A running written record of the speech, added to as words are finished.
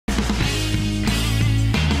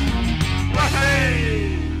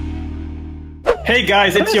Hey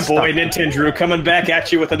guys, it's your boy Nintendo coming back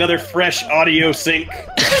at you with another fresh audio sync. Pause,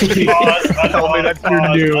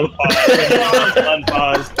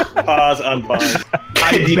 unpause.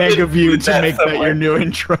 I beg of you to make that your new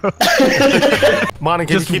intro. Martin,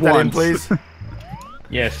 can you keep that in, please?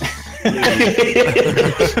 Yes.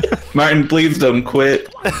 Martin, please don't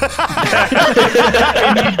quit.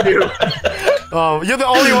 You're the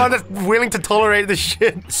only one that's willing to tolerate this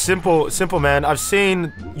shit. Simple man. I've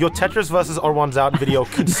seen your Tetris vs. R1's out video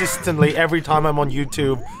consistently every time I'm on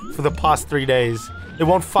YouTube for the past 3 days. It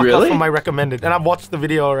won't fuck up from my recommended, and I've watched the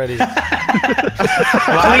video already. Well,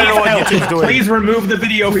 I don't know what YouTube's doing. Please remove the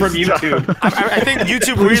video from YouTube. I think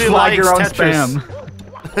YouTube really likes your own Tetris.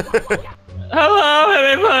 spam. Hello,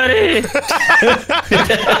 everybody!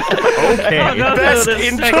 Okay. Best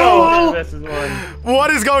intro!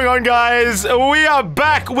 What is going on, guys? We are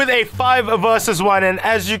back with a 5 versus 1, and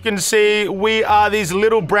as you can see, we are these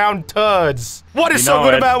little brown turds. What is so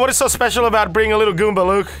good about, what is so special about bringing a little Goomba,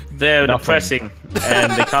 Luke? They're depressing,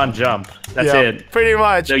 and they can't jump. That's it. Pretty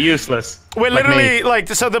much. They're useless. We're literally,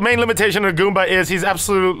 so the main limitation of Goomba is he's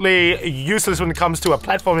absolutely useless when it comes to a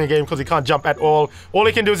platforming game because he can't jump at all. All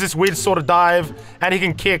he can do is this weird sort of dive, and he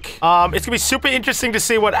can kick. It's gonna be super interesting to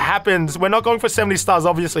see what happens. We're not going for 70 stars,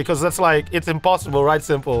 obviously, because that's like, it's impossible, right,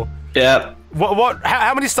 Simple? Yeah.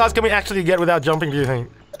 How many stars can we actually get without jumping, do you think?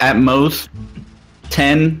 At most,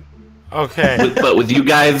 10. Okay. But with you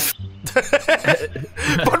guys,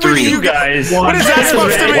 But 3. with you guys. What is that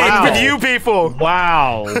supposed to mean? Wow. With you people?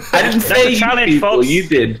 Wow. I didn't say you challenge, people, folks. you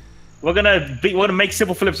did. We're gonna make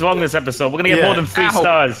SimpleFlips wrong this episode. We're gonna get more than 3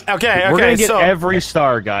 stars. Okay, We're gonna get so every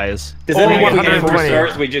star, guys. Does that mean if we get 4 120.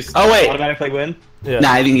 stars, we just automatically win?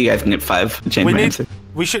 Nah, I think you guys can get 5. Change my answer.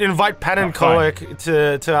 We should invite Pan and Kolik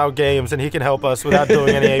to our games, and he can help us without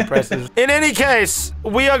doing any A presses. In any case,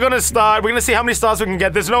 we are gonna start. We're gonna see how many stars we can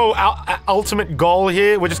get. There's no ultimate goal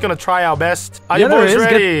here. We're just gonna try our best. Are you boys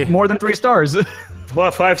ready? Get more than 3 stars.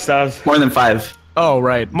 Well, 5 stars. More than 5. Oh,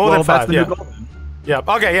 right. More than 5, that's the yeah. new goal. Yeah.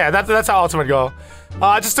 Okay. Yeah. That's our ultimate goal.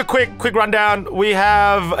 Just a quick rundown. We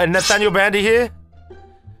have Nathaniel Bandy here.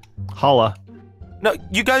 Holla. No,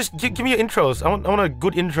 you guys, give me your intros. I want a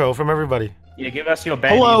good intro from everybody. Yeah, give us your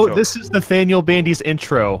Bandy Hello, intro. this is Nathaniel Bandy's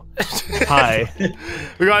intro. Hi.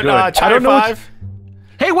 We got Charlie 5.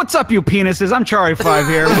 Hey, what's up, you penises? I'm Charlie 5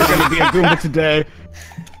 here. We're gonna be a Goomba today.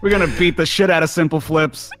 We're gonna beat the shit out of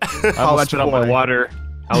SimpleFlips. I'll let you know my water.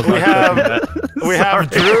 We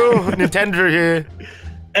have Drew, Nintendo here.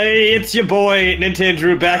 Hey, it's your boy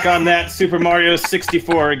Nintendo back on that Super Mario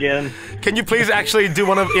 64 again. Can you please actually do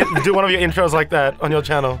one of your intros like that on your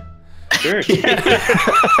channel? Sure.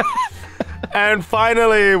 And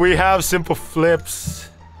finally, we have SimpleFlips.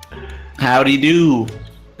 Howdy do.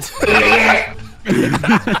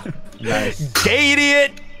 Nice. Gay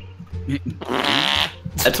idiot.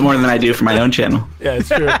 That's more than I do for my own channel. Yeah, it's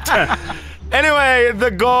true. Anyway,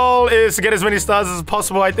 the goal is to get as many stars as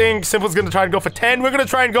possible. I think Simple's gonna try and go for 10. We're gonna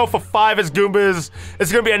try and go for 5 as Goombas.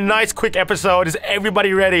 It's gonna be a nice, quick episode. Is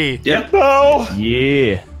everybody ready? Yep. No.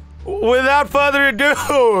 Yeah. Without further ado,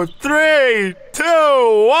 3, 2,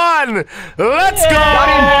 1, let's go!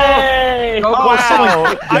 Oh,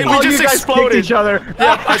 Wow! We just you guys exploded. kicked each other.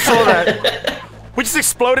 Yeah, I saw that. We just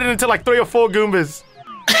exploded into like 3 or 4 Goombas.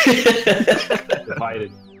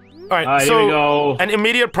 Divided. Alright, Here we go. an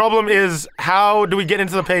immediate problem is how do we get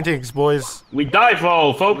into the paintings, boys? We dive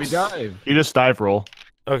roll, folks. You just dive roll.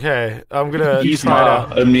 Okay, I'm gonna try it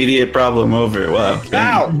out. Immediate problem over. Wow.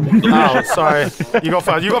 Ow! Oh, sorry. You go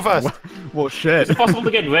first. You go first. Well, shit. Is it possible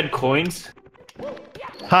to get red coins? I don't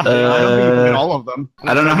think you can get all of them.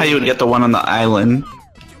 I don't know how you would get the one on the island.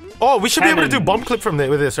 Oh, we should be able to do bomb clip from there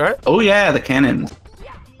with this, right? Oh yeah, the cannon.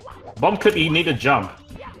 Bomb clip, you need a jump.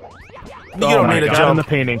 You don't need a In jump. the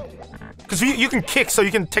painting. Because you can kick, so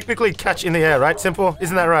you can technically catch in the air, right? Simple?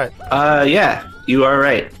 Isn't that right? Yeah, you are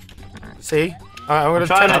right. See? Alright, I'm gonna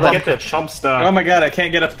Try turn to it get the chump star. Oh my god, I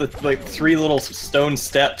can't get up the like 3 little stone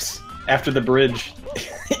steps after the bridge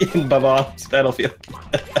in Baba's Battlefield.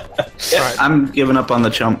 Yeah, I'm giving up on the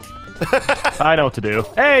chump. I know what to do.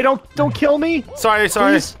 Hey, don't kill me. Sorry.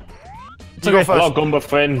 Please. You go Hello, first. Goomba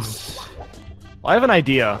friends. I have an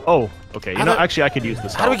idea. Oh, okay. You know, actually, I could use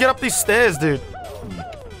this. How do we get up these stairs, dude?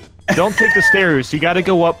 Don't take the stairs. You got to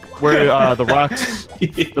go up where the rocks,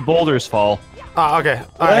 the boulders fall. Ah, okay.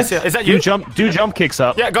 Alright, I see it. Is that you? Do jump kicks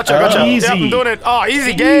up. Yeah, gotcha. Easy. Yeah, I'm doing it. Oh,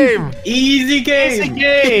 easy game. Easy game! Easy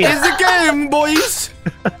game. Easy game, boys.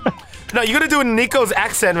 No, you gotta do Nico's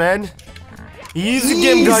accent, man. Easy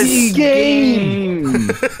game, guys. Easy game.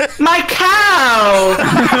 My cow!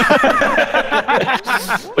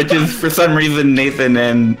 Which is, for some reason, Nathan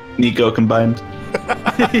and Nico combined.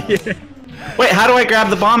 Yeah. Wait, how do I grab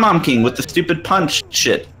the bomb king with the stupid punch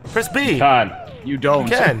shit? Press B. Can't. You don't.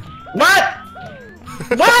 You can. What?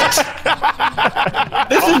 What?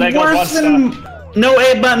 This Oh, there is goes one worse than no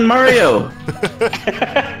A button Mario.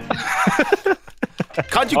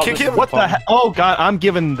 Can't you kick him? What the hell? Oh god, I'm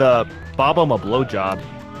giving the Bob-omb a blowjob.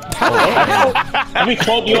 Let me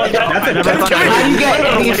quote you on that. How do you get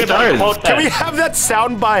any stars? Can we have that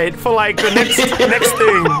sound bite for like the next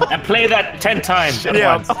thing? And play that 10 times. at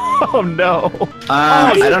Yeah. once. Oh no.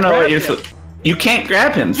 I don't know what you're. You can't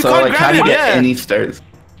grab him. So can't like, grab how do you him, get yeah. any stars?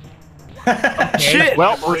 Shit.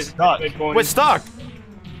 Well, we're stuck. We're stuck.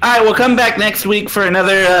 All right, we'll come back next week for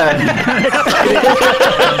another.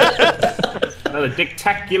 Another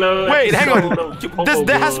dictacular. Wait, hang episode on. of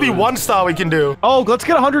There has to be Hobo. one star we can do. Oh, let's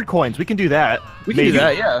get 100 coins. We can do that. We can do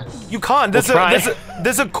that, yeah. You can't. There's We'll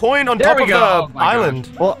there's a coin on There top we of go. the Oh my island.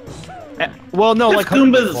 Well, no, This like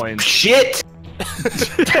 100 Goomba's coins. shit.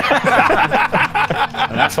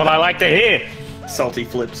 That's what I like to hear. Salty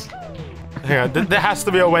flips. Yeah, there has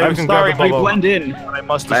to be a way I'm we can sorry, grab the we bubble. Blend in. But I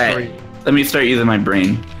must All destroy right, let me start using my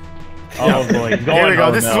brain. Oh boy. Here we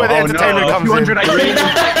go. This is where the entertainment comes in. 200 IQ.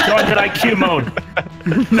 200 IQ mode.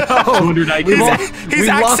 200 IQ. He's We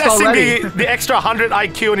lost accessing already. the extra 100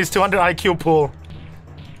 IQ in his 200 IQ pool.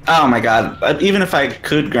 Oh my god! Even if I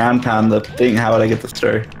could ground pound the thing, how would I get the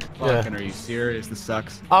star? Fucking, are you serious? This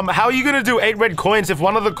sucks. How are you gonna do 8 red coins if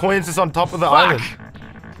one of the coins is on top of the island?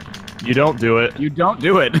 You don't do it. You don't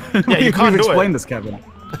do it. Yeah, you can't do it. Explain this, Kevin.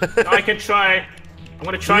 I can try. I'm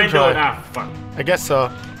gonna try You and can do it. try. Ah, fuck. I guess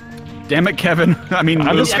so. Damn it, Kevin. I mean,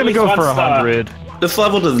 I'm Luke. just at gonna least go one for star. 100. This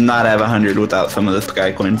level does not have 100 without some of the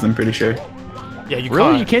sky coins. I'm pretty sure. Yeah, you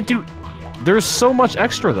Really? You can't. can't do. There's so much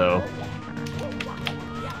extra though.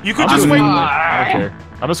 You could just I wait. don't care.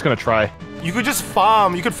 I'm just gonna try. You could just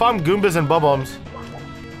farm. You could farm Goombas and Bob-ombs.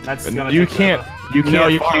 That's gonna You take can't. forever. You can't. No,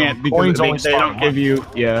 you farm. can't because Coins they only don't spawn give you.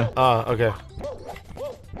 Yeah. Okay.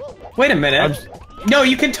 Wait a minute. No,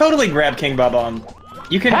 you can totally grab King Bob-omb.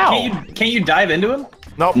 You can. How? Can you dive into him?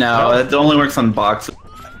 Nope. No, it only works on boxes.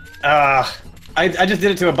 I just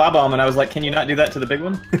did it to a Bob-omb and I was like, can you not do that to the big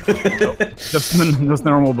one? Just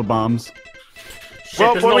normal bombs. Shit,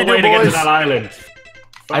 Well, there's what no we do, way to get to boys? that island.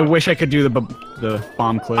 I wish I could do the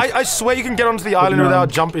bomb clip. I swear you can get onto the island no. without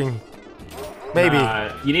jumping. Maybe.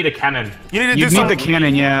 You need a cannon. You need to you do need something. the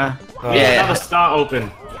cannon, yeah. Yeah. Another star open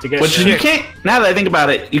to get. Which there. you can't. Now that I think about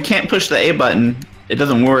it, you can't push the A button. It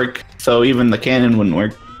doesn't work. So even the cannon wouldn't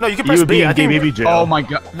work. No, you can You press would be B. in I think. BB jail. Oh my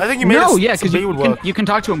god. I think you made No, it yeah, so because B would work. you can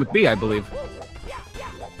talk to him with B, I believe.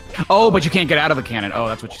 Oh, but you can't get out of the cannon. Oh,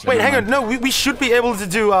 that's what you said. Wait, Never hang on. mind. No, we should be able to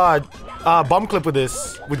do bomb clip with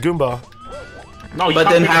this with Goomba. No, you But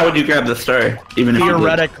can't then pick how it would you grab the star? Even if you did?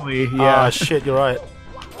 Theoretically, Ah, yeah. shit, you're right.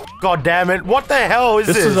 God damn it! What the hell is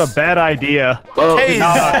This this? is a bad idea. Well, Hey, We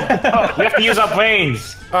have to use our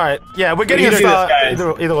brains. all right, yeah, we're getting We a can do this, star guys.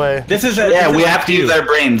 either way. This is yeah, this we is have to use our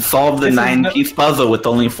brains. Solve the This is 9-piece puzzle with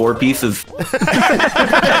only 4 pieces.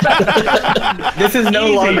 This is no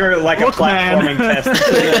Easy. longer like a Look, man. platforming test.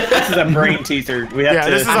 This is a brain teaser. We have Yeah,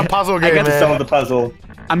 to. this is a puzzle I game, got to man. solve the puzzle.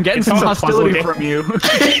 I'm getting It's some not a puzzle hostility game. from you.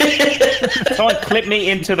 Someone clip me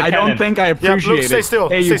into the I cannon. don't think I appreciate Luke, stay it. still,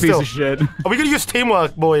 Hey, stay you piece still. of shit. Are we gonna use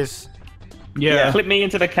teamwork, boys? Yeah. Clip me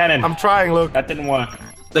into the cannon. I'm trying, Luke. That didn't work.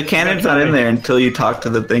 The cannon's not in there until you talk to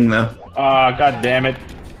the thing, though. Ah, god damn it.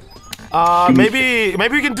 Maybe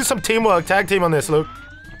we can do some teamwork, tag team on this, Luke.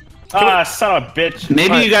 Ah, son of a bitch.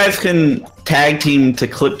 Maybe Alright. you guys can tag team to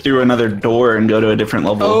clip through another door and go to a different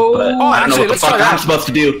level. Oh, but oh, I don't know actually, what the let's try fuck that. I'm supposed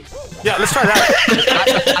to do. Yeah, let's try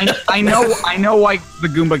that. I know why the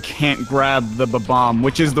Goomba can't grab the bomb,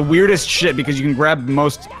 which is the weirdest shit because you can grab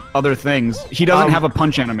most other things. He doesn't have a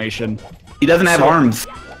punch animation. He doesn't have arms.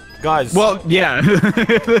 Guys, Well, yeah.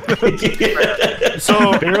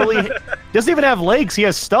 so Barely. Doesn't even have legs. He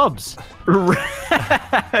has stubs.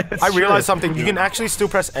 I realized something. You can actually still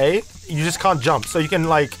press A. You just can't jump. So you can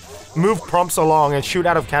like move prompts along and shoot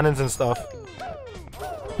out of cannons and stuff.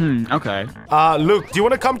 Okay. Luke, do you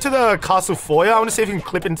want to come to the castle foyer? I want to see if you can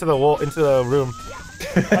clip into the wall, into the room.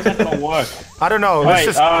 How's that gonna work? I don't know.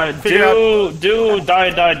 Let's Alright, just figure out. do die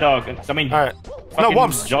dog. I mean, All right. No, fucking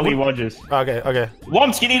Wumps. Jolly Rogers. Okay.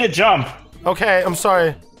 Wumps, you need to jump. Okay, I'm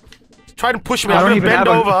sorry. Try to push me. I I'm don't gonna even bend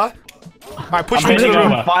have a- over. Alright, push I'm me into the bending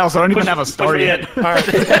room. over. Files, I don't even have a Push star me yet. in. Alright.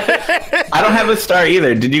 I don't have a star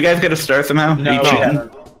either. Did you guys get a star somehow? No, Are you we cheating?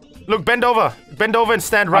 haven't. Look, bend over. Bend over and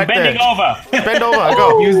stand right I'm bending there. over. Bend over.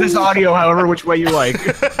 Go. Use this audio however which way you like.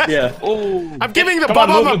 Yeah. Ooh. I'm giving the Come on, Bob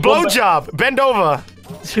a move it, move it. blowjob. Bend over.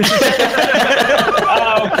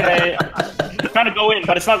 Oh, okay. trying to go in,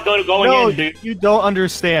 but it's not going in, dude. You don't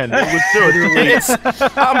understand. It was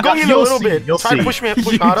It's, I'm going in a little bit. You'll Try to see. push me.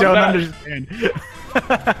 Push You harder. don't understand.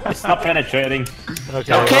 It's not penetrating.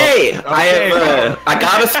 Okay, I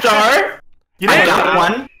got a star. You I did? got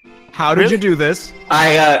one. How did you do this?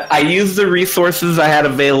 I used the resources I had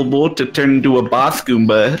available to turn into a boss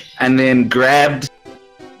Goomba, and then grabbed.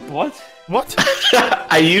 What? What?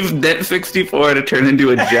 I used Net64 to turn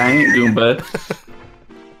into a giant Goomba,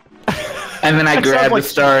 and then I grabbed the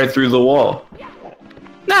star through the wall.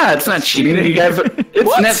 Nah, it's not cheating. You guys,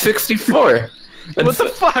 it's Net64. What the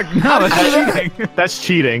fuck? No, that's cheating. That's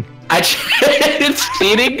cheating. It's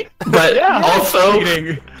cheating, but also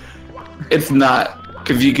Cheating. it's not.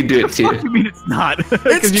 Because you can do it too. What do you mean it's not?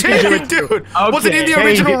 It's cheating, dude. Was it in the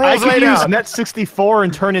original I rules could laid use out? Net64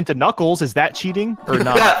 and turn into Knuckles. Is that cheating or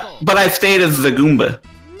not? Yeah, but I stayed as the Goomba.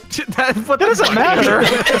 That doesn't matter.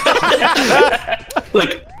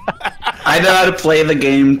 Look, I know how to play the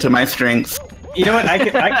game to my strengths, You know what? I could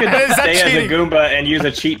Is that stay as a cheating? Goomba and use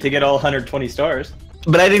a cheat to get all 120 stars.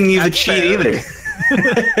 but I didn't use a cheat either.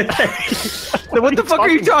 What the fuck are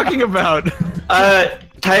you talking about?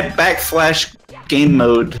 Type /game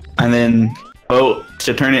mode and then vote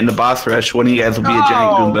to turn it into boss rush. One of you guys will be a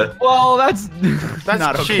giant Goomba. Well, that's That's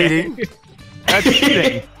not cheating. okay. That's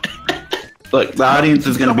cheating. Look, the audience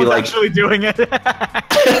is gonna be like. actually doing it.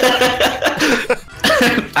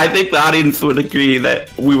 I think the audience would agree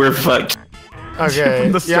that we were fucked. Okay.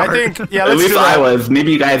 From the Yeah, I start. think. Yeah, At let's least do I that. was.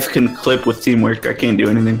 Maybe you guys can clip with teamwork. I can't do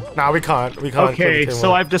anything. Nah, we can't. We can't. Okay, click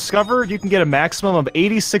so I've discovered you can get a maximum of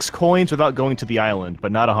 86 coins without going to the island,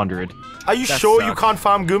 but not 100. Are you That sure you sucks. can't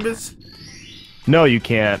farm Goombas? No, you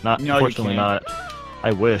can't. Not No, you unfortunately can't. not.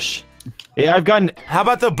 I wish. Yeah, I've gotten How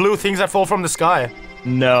about the blue things that fall from the sky?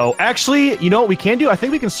 no. Actually, you know what we can do? I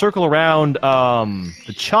think we can circle around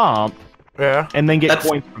the chomp Yeah. and then get That's-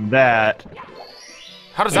 coins from that.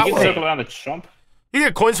 How does You that can work? circle around the chump. You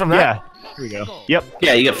get coins from that? Yeah. Here we go. Yep.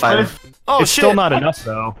 Yeah, you get 5. Oh It's shit. still not enough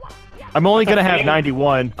though. I'm only gonna have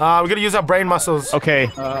 91. We're gonna use our brain muscles. Okay,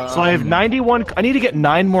 so I have 91. I need to get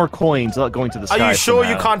 9 more coins without going to the sky. Are you sure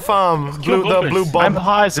you somehow. can't farm the Goombas. blue I'm bubble?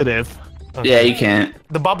 positive. Yeah, you can't.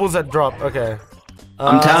 The bubbles that drop. Okay.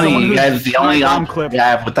 I'm telling someone you, you who's guys, the only trying to option clip. you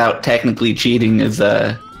have without technically cheating is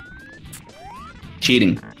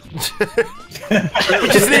cheating. We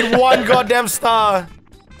just need one goddamn star.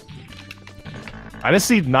 I just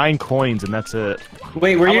need 9 coins and that's it.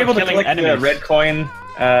 Wait, were How you about able to killing collect the enemies? red coin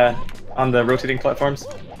on the rotating platforms?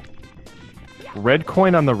 Red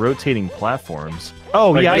coin on the rotating platforms.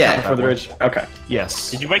 Oh Like, yeah, I yeah, got for that the one. ridge. Okay.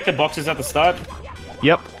 Yes. Did you break the boxes at the start?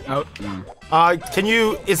 Yep. Oh, Can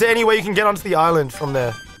you? Is there any way you can get onto the island from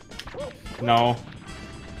there? No.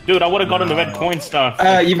 Dude, I would have gotten the red coin stuff.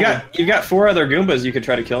 You've got 4 other Goombas you could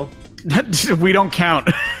try to kill. we don't count.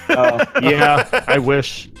 Oh. Yeah, I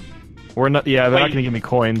wish. We're not. Yeah, they're not Wait. gonna give me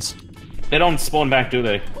coins. They don't spawn back, do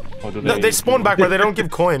they? Or do No, they spawn back, but they don't give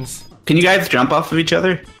coins. Can you guys jump off of each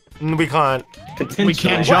other? We can't. We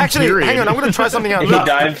can't Well, jump. actually, period. hang on. I'm gonna try something out. If you Look,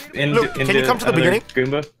 dive into, Luke, can you come to the another beginning?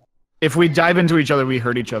 Goomba? If we dive into each other, we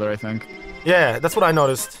hurt each other. I think. yeah, that's what I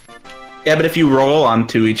noticed. Yeah, but if you roll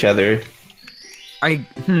onto each other,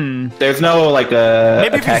 there's no like Maybe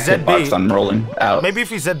if you attack ZB. hitbox on rolling out. Maybe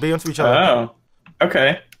if we ZB onto each other. Oh.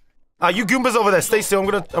 Okay. You Goombas over there. Stay still. I'm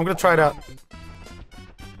gonna try it out.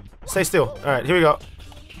 Stay still. All right, here we go.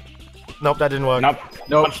 Nope, that didn't work. Nope.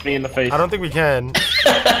 Nope. Punch me in the face. I don't think we can.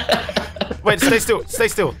 Wait, stay still. Stay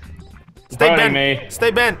still. Stay Burning bent. me.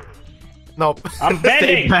 Stay bent. Nope. I'm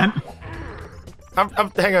bending! Hang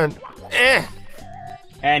on.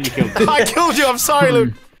 And you killed me. I killed you. I'm sorry,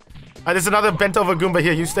 Luke. There's another bent over Goomba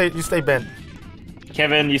here. You stay bent.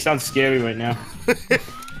 Kevin, you sound scary right now.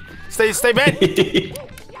 Stay bent. Do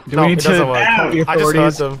No, we need it doesn't to work. call the I just hurt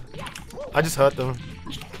authorities? them. I just hurt them.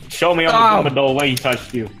 Show me on the Commodore where he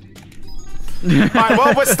touched you. Alright,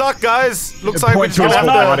 well, we're stuck, guys. Looks like we're Point to just his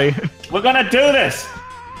gonna whole have to... body. We're gonna do this!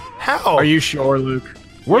 How? Are you sure, Luke?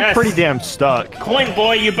 We're Yes. pretty damn stuck. Coin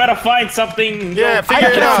boy, you better find something. Yeah, figure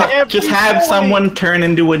it out. Just have someone turn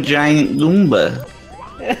into a giant Goomba.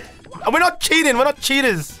 We're not cheating. We're not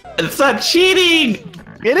cheaters. It's not cheating.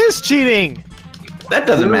 It is cheating. That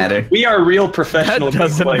doesn't matter. We are real professional That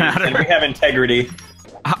doesn't players, matter. and we have integrity.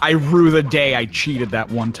 I rue the day I cheated that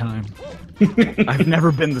one time. I've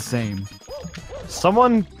never been the same.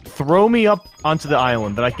 Someone throw me up onto the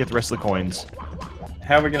island, then I can get the rest of the coins.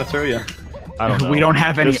 How are we gonna throw you? I don't know. We don't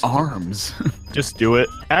have any Just- arms. Just do it.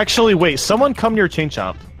 Actually, wait. Someone come near Chain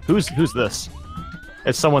Chomp. Who's this?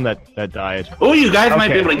 It's someone that died. Oh, you guys might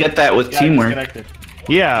be Okay. able to get that with Yeah, teamwork. disconnected.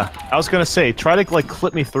 Yeah, I was gonna say, try to like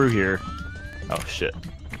clip me through here. Oh shit.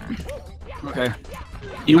 Okay.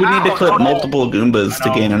 You would need to clip multiple Goombas to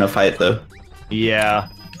gain in a fight, though. Yeah.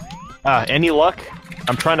 Any luck?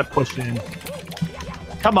 I'm trying to push in.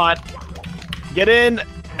 Come on. Get in.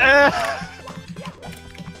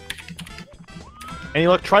 Any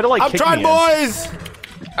luck? Try to like. I'm kick trying, me in. boys.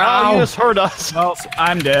 Oh, you just hurt us. Well,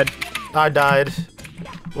 I'm dead. I died.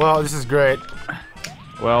 Well, this is great.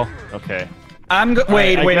 Well, okay.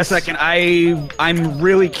 Wait a guess- second. I'm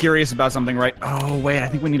really curious about something, right? Oh wait, I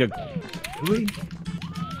think we need a. Really?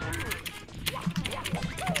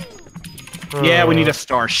 Yeah, we need a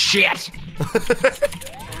star. Shit.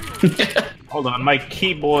 Hold on, my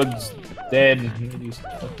keyboard's dead.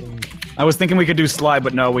 I was thinking we could do slide,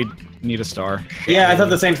 but no, we need a star. Yeah, I thought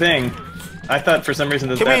the same thing. I thought for some reason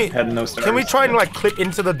that Can we had no stars. Can we try and like clip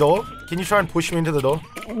into the door? Can you try and push me into the door?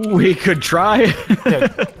 We could try. Yeah.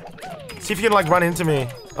 See if you can like run into me.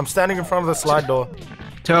 I'm standing in front of the slide door.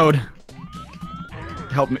 Toad.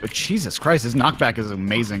 Help me. Oh, Jesus Christ, his knockback is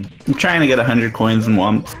amazing. I'm trying to get 100 coins and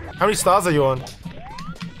wumps. How many stars are you on?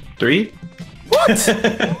 3? What?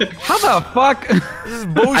 How the fuck? This is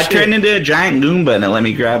bullshit. I turned into a giant Goomba and it let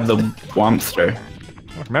me grab the Wompster.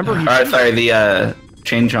 Remember? Or, sorry, the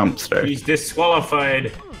chain jumpster. He's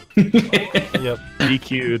disqualified. Yep.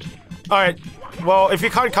 DQ'd. Alright. Well, if you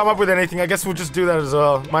can't come up with anything, I guess we'll just do that as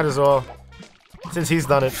well. Might as well. Since he's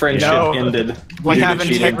done it. Friendship No. ended. We due to have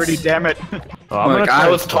cheating. integrity, damn it. Oh, I'm gonna Like, try I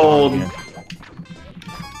to was spawn told again.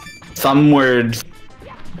 some words.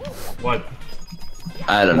 What?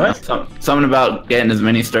 I don't know. What? Something about getting as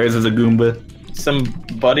many stars as a Goomba.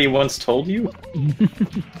 Somebody once told you?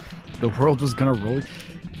 The world was gonna roll.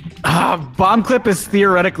 Bomb clip is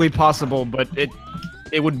theoretically possible, but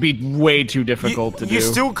it would be way too difficult to do. You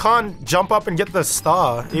still can't jump up and get the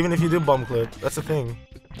star, even if you do bomb clip. That's the thing.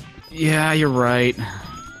 Yeah, you're right.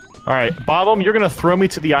 Alright, Bob, you're gonna throw me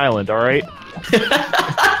to the island, alright?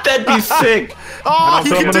 That'd be sick. Oh,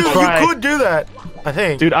 so I'm gonna try. you could do that. I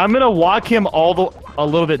think. Dude, I'm gonna walk him a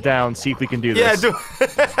little bit down, see if we can do Yeah, this. do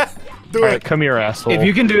do Alright, it. come here, asshole. If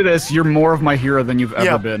you can do this, you're more of my hero than you've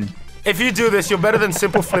Yeah. ever been. If you do this, you're better than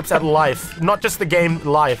SimpleFlips at life, not just the game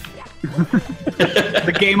life.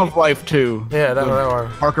 The game of life too. Yeah, that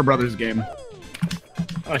one. Parker Brothers game.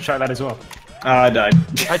 I'll try that as well. I died.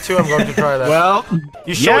 I too am going to try that. Well,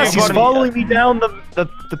 you sure yes, you he's got following me down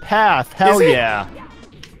the path. Hell Is he? yeah.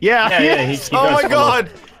 Yeah, Yeah, yes. he Oh does my follow.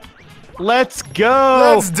 god! Let's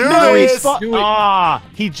go. Let's do no, this.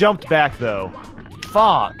 He's he jumped back though.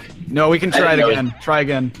 Fuck. no, we can try it didn't know again. Try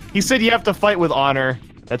again. He said you have to fight with honor.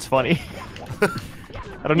 That's funny.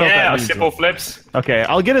 I don't know Yeah, if that simple means. flips. Okay,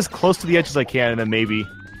 I'll get as close to the edge as I can, and then maybe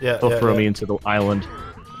Yeah, he'll yeah, throw yeah. me into the island.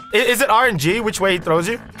 Is it RNG? Which way he throws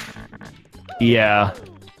you? Yeah.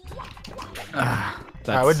 Alright,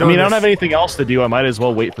 we're I doing mean, I don't this. have anything else to do. I might as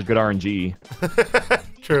well wait for good RNG.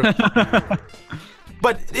 True.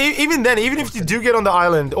 But even then, even if you do get on the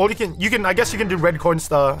island, all you can I guess you can do red coin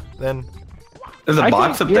star then. There's a I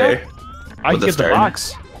box can- up yeah. there. I With can a get the star in it.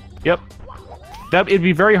 box. Yep. It'd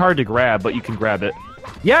be very hard to grab, but you can grab it.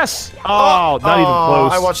 Yes! Oh, not even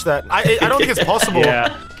close. I watched that. I don't think it's possible.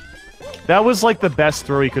 Yeah. That was like the best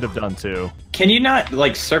throw he could have done too. Can you not,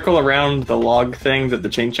 like, circle around the log thing that the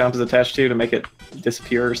chain chomp is attached to make it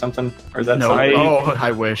disappear or something? Or is that No. something? Oh,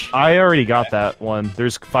 I wish. I already got that one.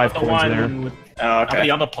 There's 5 The coins there. one with Oh, how okay.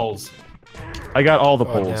 many other poles? I got all the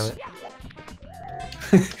Oh, damn pulls. it.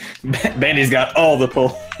 Bandy's got all the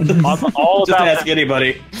pull. I'm all Just about ask that.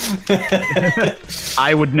 anybody.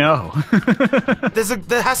 I would know.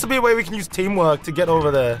 There has to be a way we can use teamwork to get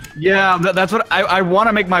over there. Yeah, that's what I want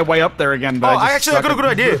to make my way up there again. But Oh, I got a good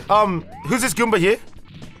idea. Who's this Goomba here?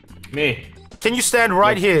 Me. Can you stand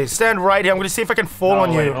right here? Stand right here. I'm gonna see if I can fall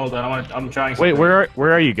on wait, you. hold on. I'm trying. Wait, something.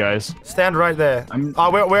 where are you guys? Stand right there.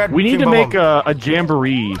 We're at We need King to Bum make Bum. a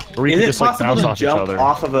jamboree where we Is can it just like possible bounce to off each jump other.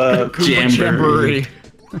 off of a Jamboree.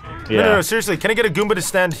 Yeah. No, seriously. Can I get a Goomba to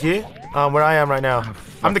stand here? Where I am right now.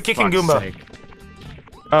 I'm the kicking Fuck's Goomba. sake.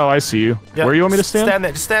 Oh, I see you. Yeah, Where you want me to stand? Stand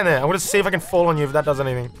there. Just stand there. I'm gonna see if I can fall on you if that does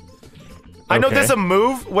anything. I know Okay. there's a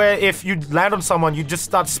move where if you land on someone, you just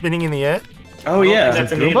start spinning in the air. Oh, yeah.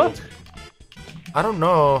 That's Goomba? enabled. I don't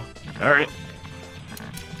know. All right.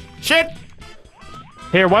 Shit!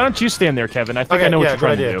 Here, why don't you stand there, Kevin? I think I know what you're good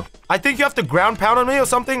trying to idea. do. I think you have to ground pound on me or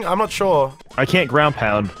something. I'm not sure. I can't ground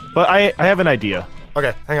pound, but I have an idea.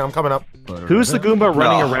 Okay, hang on. I'm coming up. Who's the Goomba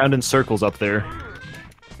running No. around in circles up there?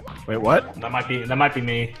 Wait, what? That might be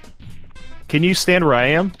me. Can you stand where I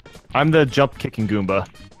am? I'm the jump kicking Goomba.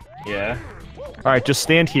 Yeah. All right, just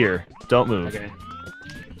stand here. Don't move. Okay.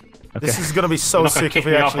 Okay. This is gonna be so You're not gonna sick if kick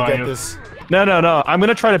we me off, actually are get you? this. No. I'm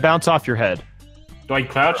gonna try to bounce off your head. Do I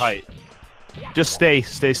crouch? Right. Just stay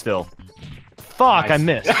still. Fuck, I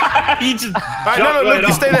missed. He just Alright, no, Luke,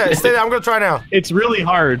 you stay there. Stay there. I'm gonna try now. It's really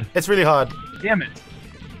hard. It's really hard. Damn it.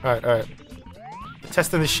 Alright.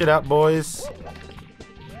 Testing this shit out, boys.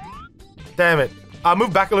 Damn it.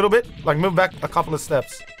 Move back a little bit. Like, move back a couple of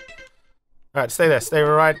steps. Alright, stay there. Stay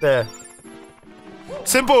right there.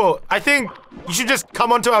 Simple. I think you should just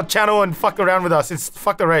come onto our channel and fuck around with us. It's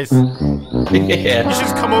fuck the race. Yeah. You should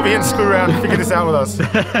just come over here and screw around and figure this out with us.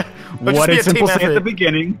 What did Simple say at the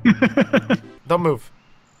beginning? Don't move.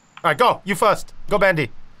 Alright, go. You first. Go, Bandy.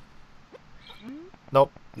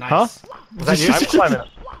 Nope. Nice. Huh? Was that you? I'm climbing.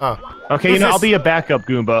 Oh. Okay, Who's you know, I'll this? be a backup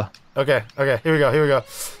Goomba. Okay. Here we go.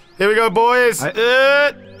 Here we go, boys.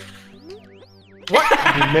 What?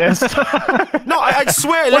 You missed. No, I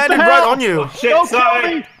swear it landed right on you. Shit, Don't sorry.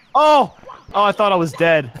 kill me. Oh, I thought I was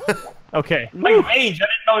dead. Okay. My range, I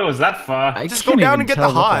didn't know it was that far. I Just go can't down even and get the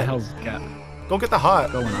tell what heart. hell's Go get the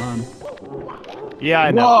heart. going on. Yeah,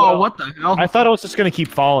 I know. Whoa, what the hell? I thought I was just gonna keep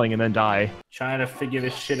falling and then die. Trying to figure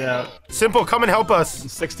this shit out. Simple, come and help us.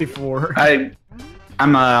 64.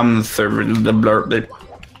 I'm on the server. The blurb.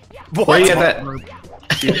 What? Where you get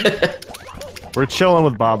that? We're chilling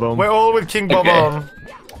with Bobo. We're all with King Bob Okay. on.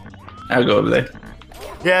 I'll go over there.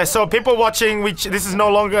 Yeah, so people watching, this is no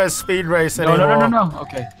longer a speed race No, anymore. no.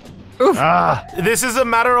 Okay. Ah, This is a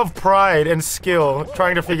matter of pride and skill,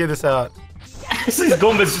 trying to figure this out. These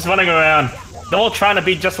Goombas just running around. They're all trying to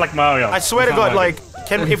be just like Mario. I swear to It's not God,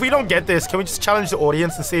 working. like, if we don't get this, can we just challenge the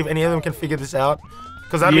audience and see if any of them can figure this out?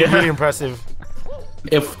 Because that'd be really impressive.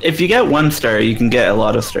 If you get 1 star, you can get a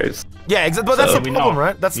lot of stars. Yeah, but that's So the we problem, know.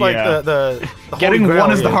 right? That's like Yeah. the Getting holy one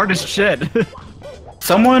grail is the here. hardest shit.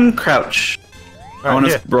 Someone crouch. I Alright, want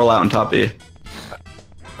here. to roll out on top of you.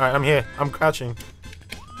 Alright, I'm here. I'm crouching.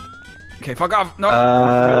 Okay, fuck off.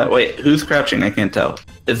 No. Wait, who's crouching? I can't tell.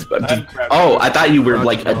 It's, crouching. oh, I thought you were Crouch,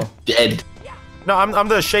 like bro. a dead. No, I'm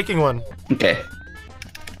the shaking one. Okay.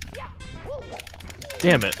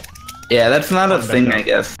 damn it. Yeah, that's not a thing, I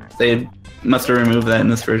guess. They must have removed that in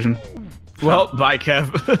this version. Well, bye, Kev.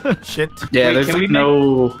 Shit. Yeah, Wait, there's can like we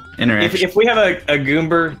no interaction. If we have a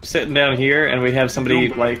Goomber sitting down here and we have somebody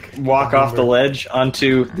like walk off the ledge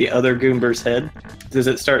onto the other Goomber's head, does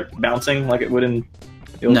it start bouncing like it would in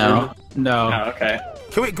the old No. version? No. Oh, okay.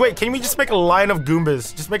 Can we just make a line of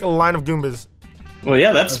Goombas? Just make a line of Goombas. Well,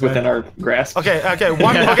 yeah, that's within our grasp. Okay, okay, whoever's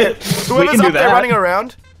can up do there that. running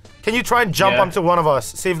around, can you try and jump Yeah. onto one of us?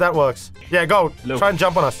 See if that works. Yeah, go. Nope. Try and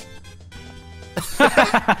jump on us.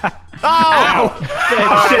 Oh!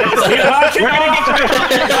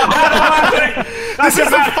 This is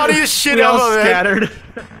the funniest shit We all ever, man. scattered.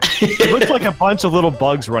 It looks like a bunch of little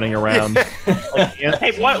bugs running around. Like ants.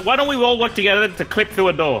 Hey, why don't we all work together to clip through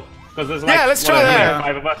a door? Because there's like Yeah, let's try that.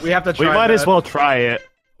 5 of us. We have to We try might as that. well try it.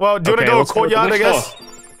 Well, do you Okay, want to go let's go to courtyard, I which guess?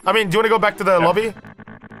 I mean, do you want to go back to the lobby?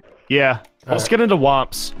 Yeah. Let's get into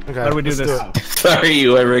Womps. Okay, How do we do let's this? it. Sorry,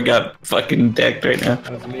 whoever got fucking decked right now.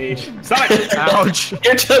 That was me. Stop it! Ouch.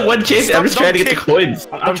 You're just one chase. I'm just Stop, trying to don't get the coins.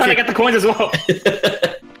 I'm trying to get the coins as well.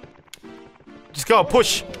 Just go,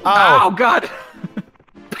 push. Oh, Ow. God.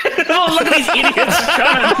 Oh, look at these idiots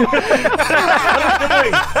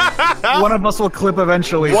trying. One of us will clip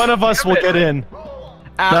eventually. One of us will get in.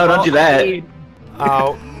 No, don't do that.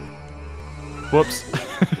 Ow. Whoops.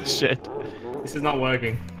 Shit. This is not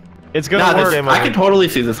working. It's gonna Nah, work. this, I can totally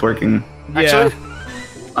see this working Yeah.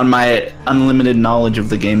 on my unlimited knowledge of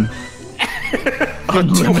the game.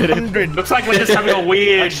 Unlimited. Looks like we're just having a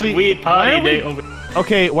weird, Actually, weird why party are we- day over.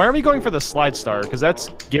 Okay, why are we going for the slide star? Because that's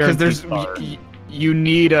Because guaranteed there's star. you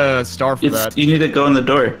need a star for that. You need to go in the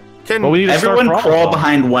door. Can Well, we need to start Everyone for all crawl of them.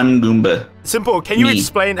 behind one Goomba. Simple, can you Me.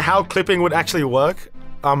 explain how clipping would actually work?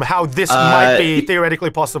 How this might be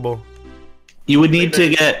theoretically possible. You would need to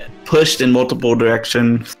get pushed in multiple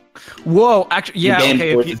directions. Whoa, actually, yeah, The game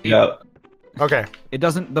okay. forces you out. Okay. It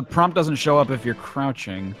doesn't. The prompt doesn't show up if you're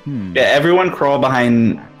crouching. Yeah, everyone crawl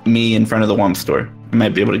behind me in front of the Womp store. I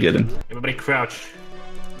might be able to get in. Everybody crouch.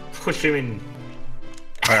 Push him in.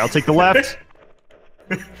 Alright, I'll take the left.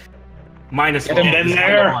 Minus Get one. him in This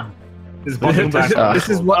there. one. This button back. This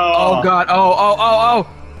is what. Oh God. Oh.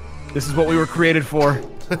 This is what we were created for.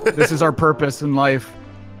 This is our purpose in life.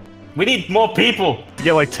 We need more people.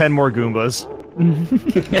 Get like 10 more Goombas.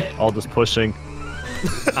 All just pushing.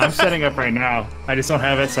 I'm setting up right now. I just don't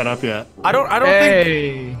have it set up yet. I don't think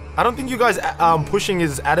Hey. I don't think you guys pushing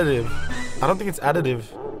is additive. I don't think it's additive.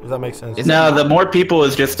 If that makes sense. No, the more people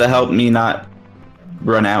is just to help me not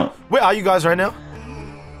run out. Where are you guys right now?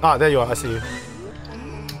 Ah, there you are. I see you.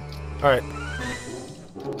 All right.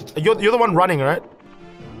 You're the one running, right?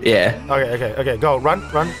 Yeah. Okay. Go, run.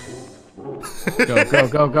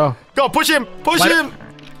 Go. Go, push him! Push him!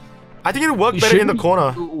 I think it'll work better in the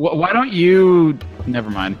corner. Why don't you? Never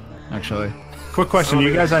mind. Actually, Quick question: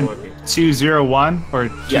 you guys on 201 or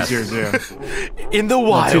 200? In the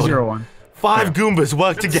wild, 201. 5 Goombas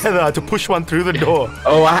work together to push one through the door.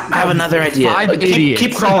 Oh, I have another idea.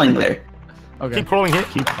 Keep crawling there. Okay. Keep crawling here.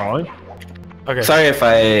 Keep crawling. Okay. Sorry if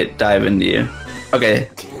I dive into you. Okay.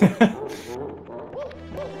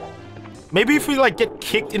 Maybe if we like get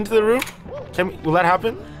kicked into the room, will that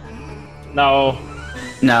happen? No.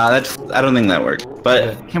 No, I don't think that works.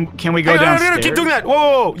 But Can we go downstairs? No, keep doing that.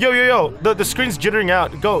 Whoa, yo. The screen's jittering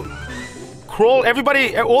out. Go. Crawl,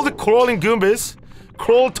 everybody, all the crawling Goombas,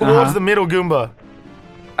 crawl towards the middle Goomba.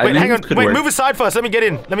 Wait, hang on. Wait, move aside first. Let me get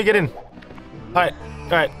in. Alright.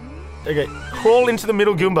 Okay. Crawl into the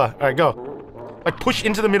middle Goomba. Alright, go. Like, push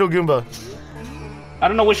into the middle Goomba. I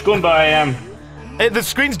don't know which Goomba I am. Hey, the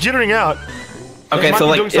screen's jittering out. Okay, so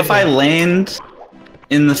like, if I land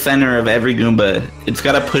in the center of every Goomba, it's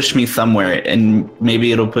gotta push me somewhere, and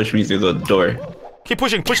maybe it'll push me through the door. Keep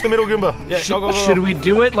pushing. Push the middle Goomba. Yeah, go. Should we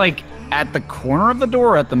do it like at the corner of the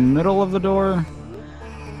door, or at the middle of the door?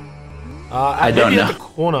 I don't know. At the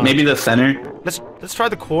corner. Maybe the center. Let's try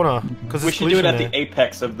the corner because We should do it at the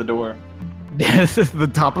apex of the door.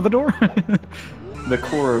 The top of the door? The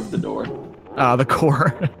core of the door. The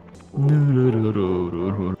core.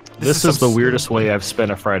 This is the weirdest way I've spent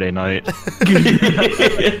a Friday night.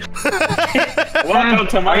 Welcome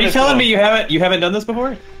to my Are you telling me you haven't done this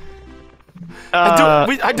before?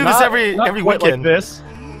 I do this every weekend. Like this.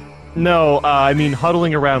 No, I mean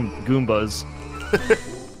huddling around Goombas,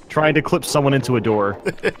 trying to clip someone into a door.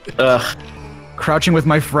 Ugh. Crouching with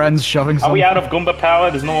my friends, shoving Are something. we out of Goomba power?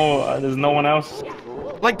 There's no one else?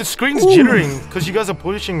 Like, the screen's jittering because you guys are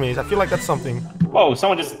pushing me. I feel like that's something. Oh,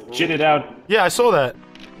 someone just jitted out. Yeah, I saw that.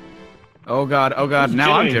 Oh god.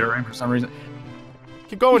 Now I'm jittering for some reason.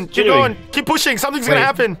 Keep going. Keep pushing. Something's gonna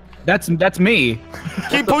happen. That's me.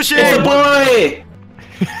 Keep pushing. It's a boy!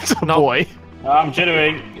 It's a boy. I'm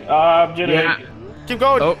jittering. Yeah. Keep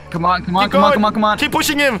going. Oh, come on. Keep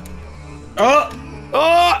pushing him. Oh!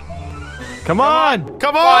 Come on!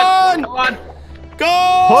 Come on!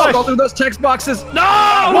 Go! Push! Go through those text boxes.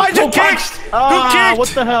 No! Why'd you kick? Who kicked? What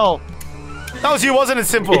the hell? That was you, wasn't it,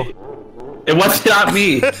 Simple? It was not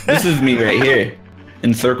me. This is me right here.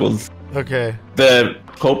 In circles. Okay. The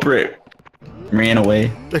culprit ran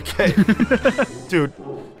away. Okay. Dude,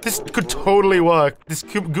 this could totally work. This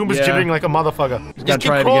Goomba's jittering like a motherfucker. Just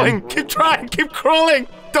keep crawling. Keep trying. Keep crawling.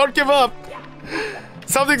 Don't give up.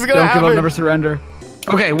 Something's gonna happen. Don't give up, never surrender.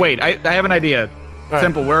 Okay, wait. I have an idea. Right.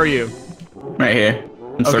 Simple, where are you? Right here.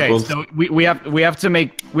 In circles. So we have to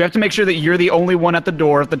make sure that you're the only one at the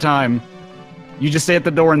door at the time. You just stay at the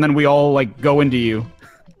door and then we all like go into you.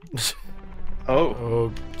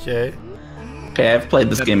 Oh. Okay. Okay, I've played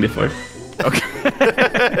this game before.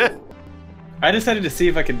 Okay. I decided to see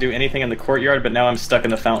if I could do anything in the courtyard, but now I'm stuck in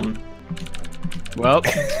the fountain. Well,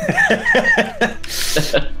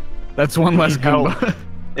 that's one less help. Goomba.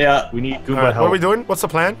 Yeah. We need Goomba Alright, help. what are we doing? What's the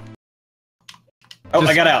plan? Oh,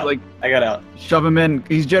 Just, I got out. like, I got out. Shove him in.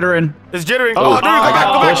 He's jittering. It's jittering. Oh, Dude, I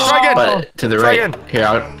got go back. pushed, Try again. but to the Try right. again.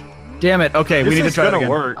 Here, Damn it. Okay, we need to try it again.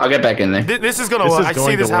 Work. I'll get back in there. This is gonna This work. is I see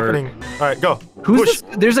going this to work. happening. Alright, go. Who's Push.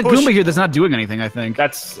 this? There's a Push. Goomba here that's not doing anything, I think.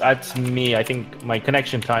 That's me. I think my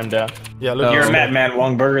connection timed out. Yeah, look. You're a madman,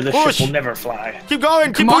 Wongburger. This Push. ship will never fly. Keep going.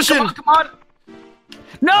 Keep Come on, pushing. come on.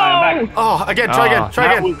 No! I'm back. Oh, again. Try again.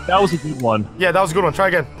 Try again. That was a good one. Yeah, that was a good one. Try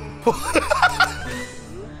again.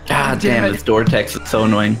 God damn, this door text is so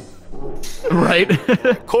annoying. Right?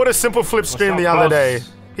 Caught a SimpleFlips stream the other day.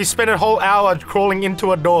 He spent a whole hour crawling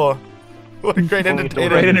into a door. What a great entertainer.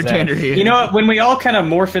 Great entertainer here. You know what? When we all kind of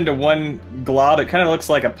morph into one glob, it kind of looks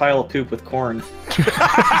like a pile of poop with corn.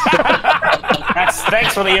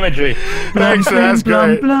 Thanks for the imagery. Thanks, that's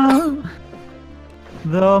great.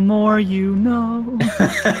 The more you know.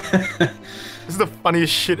 This is the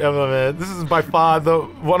funniest shit ever, man. This is by far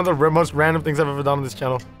one of the most random things I've ever done on this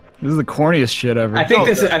channel. This is the corniest shit ever. I think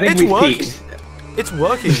I think it's we working. peaked. It's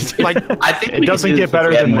working. Like, I think It doesn't get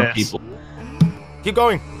better than more this. people. keep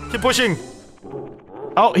going. Keep pushing.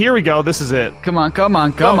 Oh, here we go. This is it. Come on. Go, Come go,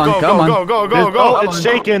 on. go. Oh, it's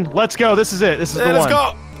shaking. Let's go. This is it. This is the Let's one.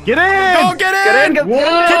 go. Get in! Go, get in. Get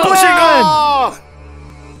in. Keep pushing. Oh,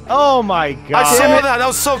 Oh my god. I saw that. That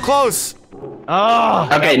was so close. Oh.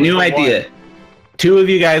 Okay, new idea. 2 of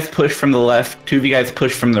you guys push from the left, 2 of you guys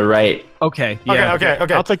push from the right. Okay. Yeah. Okay.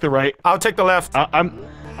 I'll take the right. I'll take the left.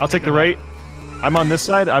 I'll take the right. I'm on this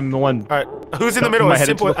side. I'm the one. All right. Who's in the middle? my Is head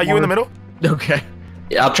into Simple, the are you in the corner. middle? Okay.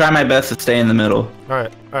 Yeah, I'll try my best to stay in the middle. All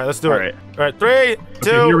right. Let's do All it. right. All right. 3, 2,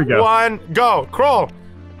 here we go. 1, go. Crawl.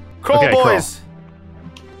 Crawl, Okay, crawl. boys.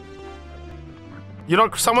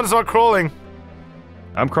 Someone's not crawling.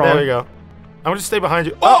 I'm crawling. There we go. I'm gonna stay behind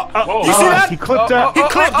you. Oh! You see that? He clipped out. He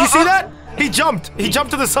clipped. You see that? He jumped. He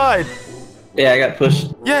jumped to the side. Yeah, I got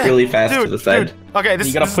pushed really fast to the side. Dude. Okay, this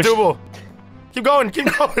is push. doable. Keep going.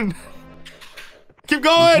 Keep going. Keep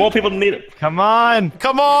going. More people need it. Come on.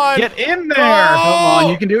 Come on. Get in there. Go. Come on,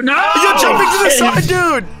 you can do it. No! You're jumping to the side,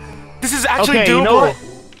 dude. This is actually doable. You know what?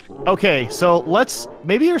 Okay, so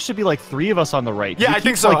maybe there should be like 3 of us on the right. Yeah, I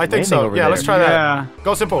think so. I think so. Yeah, let's try that.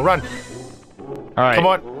 Go simple. Run. All right. Come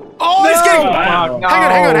on. Oh, he's getting. No.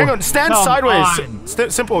 Hang on. Stand Come sideways. on.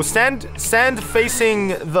 Simple. Stand facing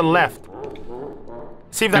the left.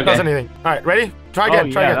 See if that does anything. All right, ready? Try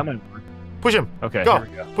again. Try again. Push him. Okay. Go. Here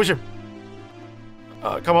we go. Push him.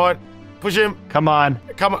 Come on. Push him. Come on.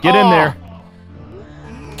 Come on. Get in there.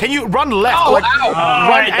 Can you run left? Run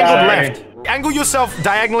angled left. Angle yourself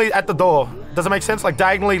diagonally at the door. Does it make sense? Like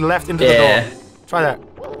diagonally left into the door. Try that.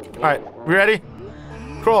 All right. We ready?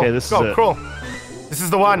 Crawl. Okay, this is it. Crawl. This is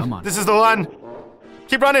the one. This is the one.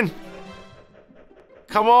 Keep running.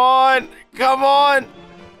 Come on. Come on.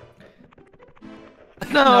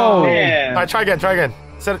 No. All right. Try again. Try again.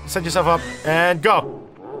 Set yourself up and go.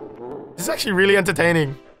 This is actually really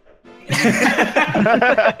entertaining. Is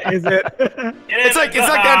it? It's like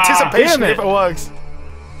anticipation if it works.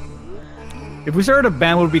 If we started a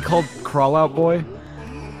band, would it be called Crawl Out Boy?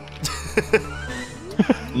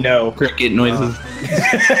 No. Cricket noises.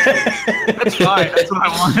 That's fine. That's what I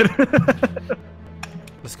wanted.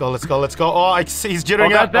 Let's go. Let's go. Let's go. Oh, I see he's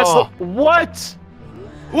jittering out. That's Oh. What?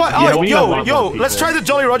 What? Yeah, Oh, yo. Let's try the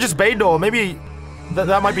Jolly Roger's Bay door. Maybe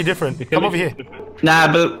that might be different. Come over here.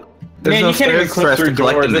 Nah, but there's Man, you can't even clip through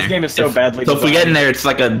doors. This game is so badly So if we get in there, it's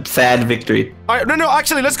like a sad victory. All right, no,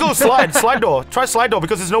 actually, let's go slide door. Try slide door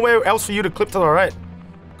because there's nowhere else for you to clip to the right.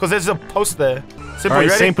 Because there's a post there. Simple, All right, ready?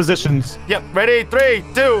 same positions. Yep, ready? 3,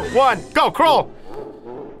 2, 1, go! Crawl.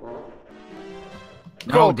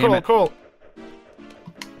 Crawl.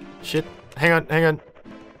 Shit. Hang on.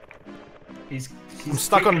 He's I'm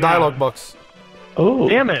stuck on dialogue box. Oh.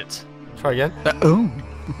 Damn it. Try again. Ooh.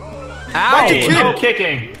 Why'd you kick? No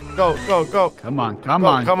kicking. Go. Come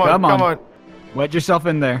on. Wet yourself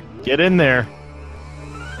in there. Get in there.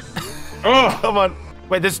 Oh, come on.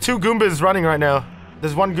 Wait, there's 2 Goombas running right now.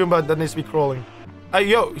 There's 1 Goomba that needs to be crawling.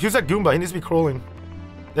 Yo, who's that Goomba? He needs to be crawling.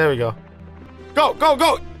 There we go.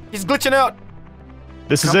 Go! He's glitching out.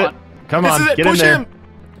 This is it. Come on, get Push in there. him.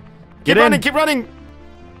 Keep running.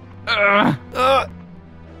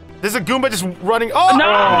 There's a Goomba just running. Oh no!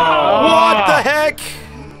 What the heck?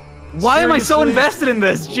 Why am I so invested in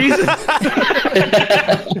this? Jesus. That's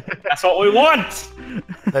what we want.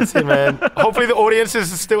 That's it, man. Hopefully the audience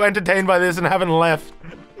is still entertained by this and haven't left.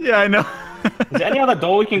 Yeah, I know. Is there any other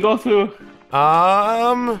door we can go through?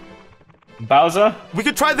 Bowser? We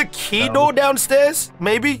could try the key door downstairs,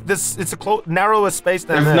 maybe? It's a narrower space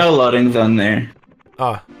down there. There's no loading zone there.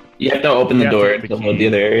 Oh. You have to open the door to load the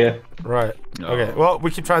other area. Right. Okay, well,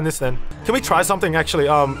 we keep trying this then. Can we try something, actually?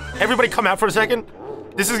 Everybody come out for a second.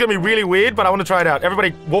 This is gonna be really weird, but I want to try it out.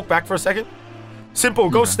 Everybody walk back for a second. Simple,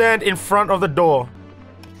 go stand in front of the door.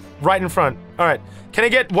 Right in front. Alright. Can I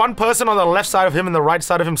get one person on the left side of him and the right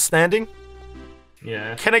side of him standing?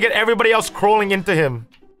 Yeah. Can I get everybody else crawling into him?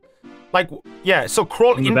 Like, yeah, so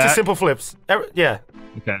crawl into SimpleFlips. Yeah.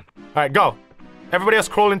 Okay. Alright, go. Everybody else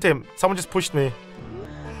crawl into him. Someone just pushed me.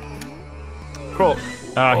 Crawl.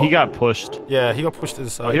 He got pushed. Yeah, he got pushed to the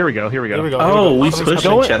side. Oh, here we go. Oh, we pushed each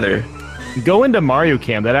other. Go into Mario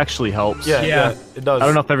Cam. That actually helps. Yeah, it does. I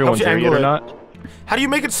don't know if everyone's there yet or not. How do you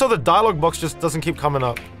make it so the dialogue box just doesn't keep coming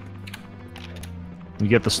up? You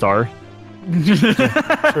get the star.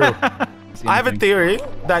 True. I have a theory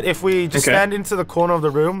that if we just stand into the corner of the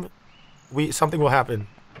room, something will happen.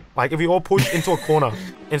 Like if we all push into a corner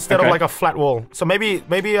instead of like a flat wall. So maybe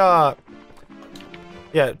yeah,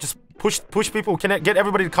 just push people. Can it get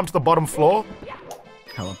everybody to come to the bottom floor?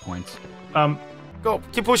 Hella points. Go,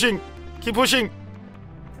 keep pushing. Keep pushing.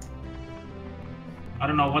 I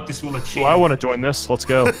don't know what this will achieve. Well, I want to join this. Let's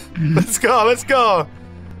go. Let's go.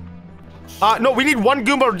 No, we need one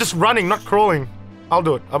Goomba just running, not crawling. I'll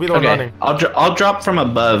do it. I'll be the one running. I'll drop from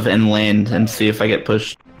above and land and see if I get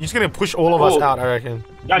pushed. You're just gonna push all of us out, I reckon.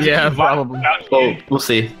 Yeah, probably. Oh, we'll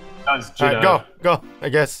see. Alright, go, I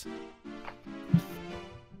guess.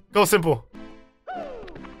 Go simple.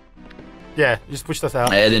 Yeah, you just pushed us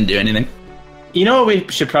out. I didn't do anything. You know what we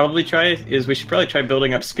should probably try is we should probably try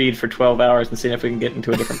building up speed for 12 hours and seeing if we can get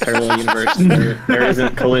into a different parallel universe where there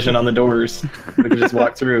isn't collision on the doors. We can just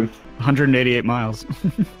walk through. 188 miles.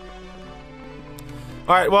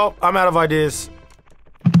 Alright, well, I'm out of ideas.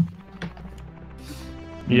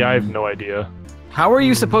 Yeah, I have no idea. How are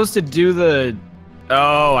you supposed to do the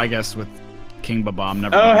Oh, I guess with King Babam.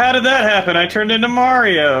 Never Oh, mind. how did that happen? I turned into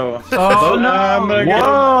Mario. Oh, no.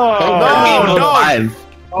 No.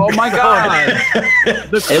 Oh my god!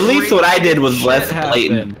 At least what I did was less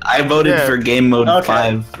blatant. I voted for game mode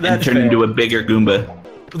 5 and turned into a bigger Goomba.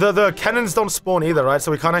 The cannons don't spawn either, right? So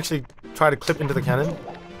we can't actually try to clip into the cannon?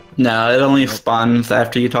 No, it only spawns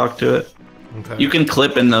after you talk to it. Okay. You can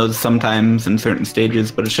clip in those sometimes in certain stages,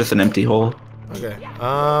 but it's just an empty hole. Okay.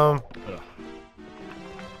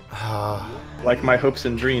 Like my hopes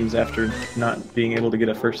and dreams after not being able to get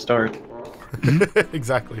a first star.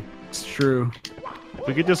 Exactly. It's true. If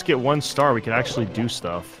we could just get 1 star, we could actually do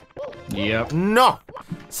stuff. Yep. No!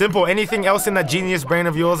 Simple. Anything else in that genius brain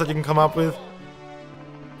of yours that you can come up with?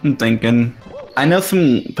 I'm thinking. I know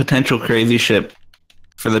some potential crazy shit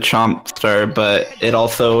for the Chomp Star, but it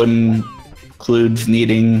also includes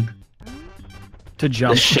needing To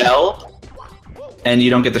jump. the shell, and you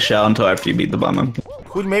don't get the shell until after you beat the bomb.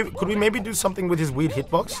 Could we maybe do something with his weird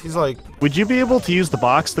hitbox? He's like... Would you be able to use the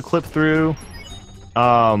box to clip through,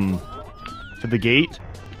 to the gate?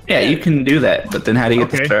 Yeah, you can do that, but then how do you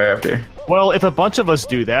get the star after? Well, if a bunch of us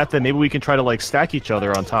do that, then maybe we can try to like stack each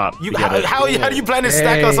other on top. How do you plan to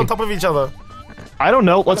stack us on top of each other? I don't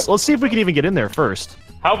know. Let's see if we can even get in there first.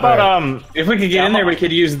 How about if we could get in there, we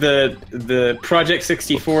could use the Project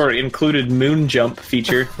 64 included moon jump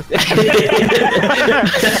feature.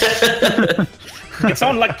 Can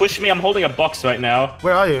someone like push me? I'm holding a box right now.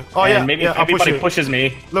 Where are you? Oh And yeah, maybe yeah, if I'll push everybody you. pushes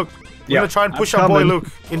me. Look, we're gonna try and push I'm our boy coming. Luke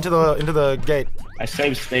into the gate. I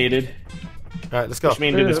save stated. Alright, let's go. Push me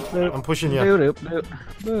into this. I'm pushing you.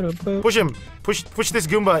 Push him. Push this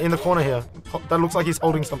Goomba in the corner here. That looks like he's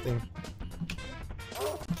holding something.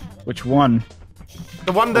 Which one?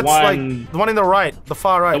 The one that's like the one in the right, the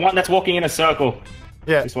far right. The one that's walking in a circle.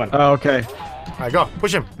 Yeah. This one. Oh, okay. Alright, go.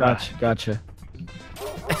 Push him. Gotcha.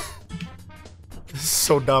 This is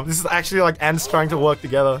so dumb. This is actually like ants trying to work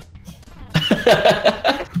together.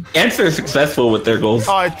 Ants are successful with their goals.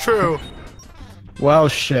 Oh, true. Well,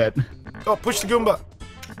 shit. Go, push the Goomba.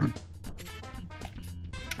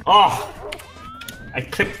 Oh! I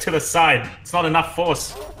clipped to the side. It's not enough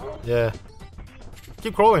force. Yeah.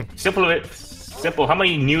 Keep crawling. Simple. How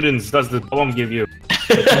many newtons does the bomb give you?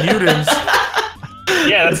 Newtons.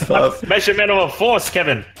 Yeah, that's a measurement of a force,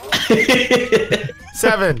 Kevin.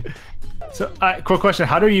 7. So, quick question: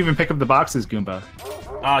 how do you even pick up the boxes, Goomba?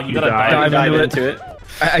 Oh, you gotta dive into it.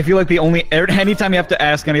 I feel like the only anytime you have to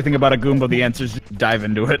ask anything about a Goomba, the answer is dive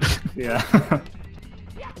into it. Yeah.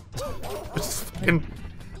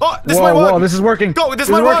 Oh, this might work. Whoa, this is working. Go, this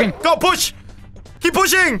might working. work. Go, push. Keep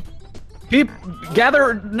pushing.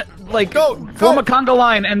 Gather, like, go. form a conga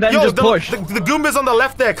line and then just push. The Goomba's on the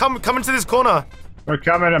left there. Come into this corner. We're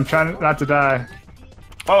coming. I'm trying not to die.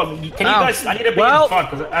 Oh, can you guys? I need to be in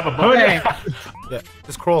front because I have a bug. Okay. Yeah,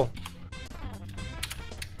 just crawl.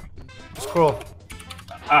 Just crawl.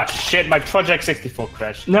 Ah, shit! My Project 64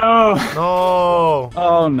 crashed. No. No.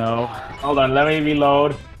 Oh no. Hold on, let me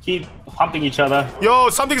reload. Keep humping each other. Yo,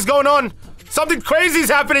 something's going on. Something crazy's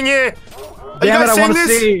happening here. Are Damn you guys it, I want seeing to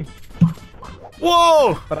this? see.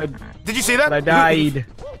 Whoa! But Did you see that? I died.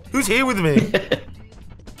 Who's here with me?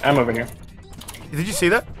 I'm over here. Did you see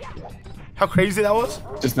that? How crazy that was?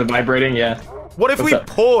 Just the vibrating, yeah. What if What's we up?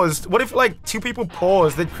 paused? What if like 2 people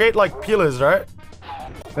paused? They'd create like pillars, right?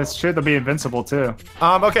 That's true. They'll be invincible too.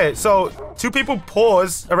 Okay, so 2 people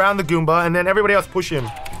pause around the Goomba and then everybody else push him.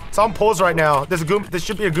 So I'm paused right now. There's a Goomba. There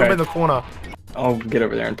should be a Goomba Okay. in the corner. I'll get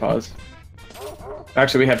over there and pause.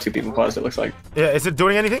 Actually, we have 2 people paused, it looks like. Yeah, is it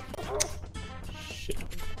doing anything?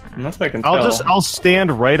 Unless I can tell. I'll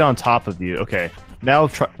stand right on top of you. Okay. Now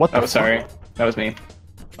try. What the? Oh, sorry. That was me.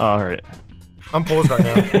 Oh, all right. I'm paused right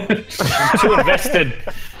now. I'm too invested.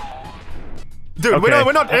 Dude, Okay.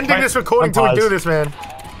 we're not ending this recording till we do this, man.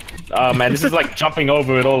 Oh man, this is like jumping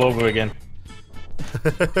over it all over again.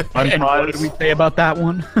 And what did we say about that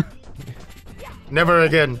one? Never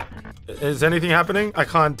again. Is anything happening? I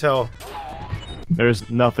can't tell. There's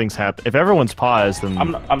nothing's happened. If everyone's paused, then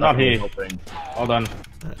I'm not here. helping. Hold on.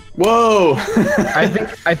 Whoa!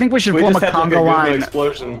 I think we should we form just a had like a conga Goomba line.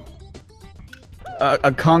 explosion.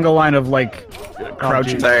 A conga line of like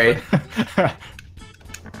crouching. Sorry.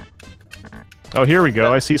 Oh, here we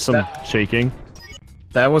go. I see some shaking.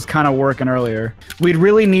 That was kind of working earlier. We'd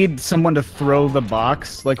really need someone to throw the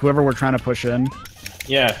box, like whoever we're trying to push in.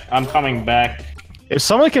 Yeah, I'm coming back. If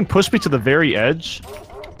someone can push me to the very edge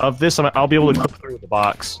of this, I'll be able to clip through the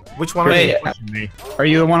box. Which one are Wait, you? Pushing me. Are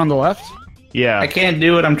you the one on the left? Yeah. I can't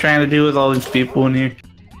do what I'm trying to do with all these people in here.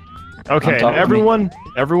 Okay, on top of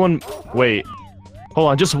everyone, wait. Hold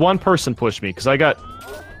on, just one person push me, because I got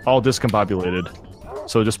all discombobulated.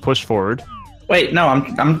 So just push forward. Wait, no,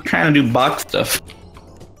 I'm trying to do box stuff.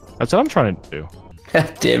 That's what I'm trying to do.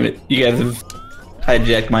 God damn it! You guys have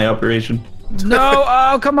hijacked my operation. No,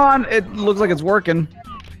 oh come on! It looks like it's working.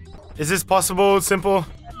 Is this possible? Simple.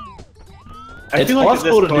 It's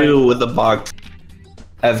possible to do with the box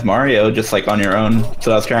as Mario, just like on your own.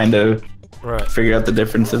 So I was trying to figure out the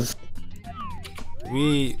differences.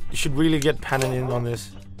 We should really get panning in on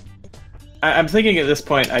this. I'm thinking at this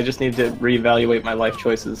point I just need to reevaluate my life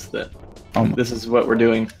choices. That this is what we're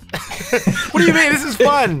doing. What do you mean? This is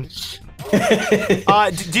fun.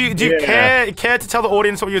 Do you care to tell the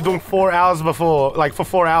audience what you're doing 4 hours before, like for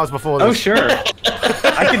 4 hours before this? Oh sure,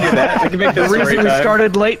 I can do that. I can make this the reason we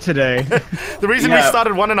started late today. The reason we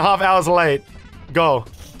started 1.5 hours late. Go.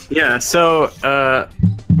 Yeah. So,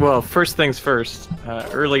 well, first things first.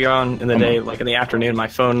 Early on in the day, like in the afternoon, my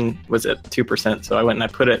phone was at 2%, so I went and I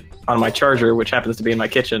put it on my charger, which happens to be in my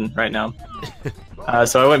kitchen right now.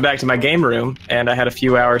 So I went back to my game room, and I had a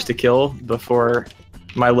few hours to kill before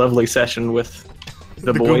my lovely session with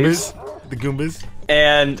the boys. The Goombas.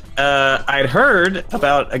 And I'd heard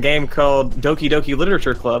about a game called Doki Doki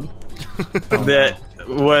Literature Club that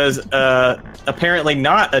was apparently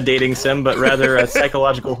not a dating sim, but rather a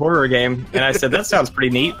psychological horror game. And I said, that sounds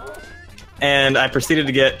pretty neat. And I proceeded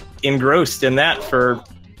to get engrossed in that for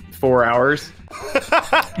 4 hours.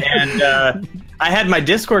 And I had my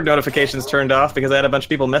Discord notifications turned off because I had a bunch of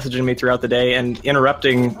people messaging me throughout the day and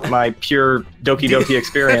interrupting my pure Doki Doki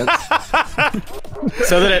experience.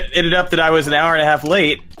 So that it ended up that I was an hour and a half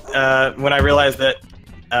late when I realized that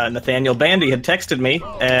Nathaniel Bandy had texted me,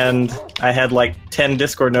 and I had like 10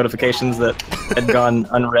 Discord notifications that had gone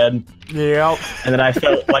unread. Yep. And then I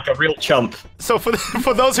felt like a real chump. So for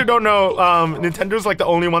those who don't know, Nintendo's like the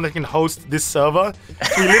only one that can host this server.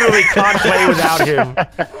 We literally can't play without him.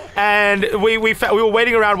 And we were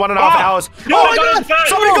waiting around 1.5 hours. No, oh my god!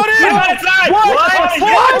 Somebody got in! What?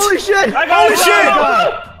 Holy shit! Holy shit!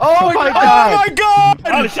 Oh my god! Oh my god!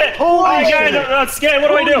 Oh shit! Holy shit! I'm scared. What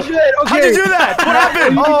do I do? Shit. Okay. How'd you do that? What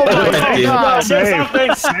happened? Oh my god!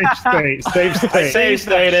 Save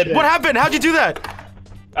stated. What happened? How'd you do that?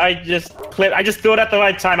 I just threw it at the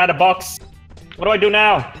right time. I had a box. What do I do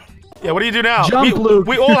now? Yeah, what do you do now? Jump, Luke.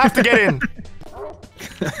 We all have to get in.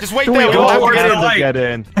 Just wait there. We all all have to Get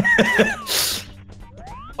in.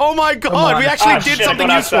 Oh my god! We actually did something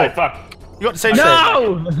useful. Outside. Fuck. You got to say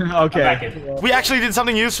No! Okay. We actually did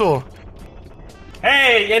something useful.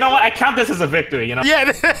 Hey, you know what? I count this as a victory. You know. Yeah.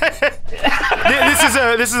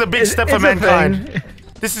 This is a big step for mankind.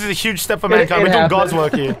 This is a huge step for mankind. We're doing God's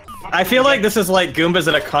work here. I feel like this is like Goombas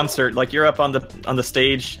at a concert. Like you're up on the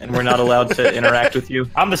stage and we're not allowed to interact with you.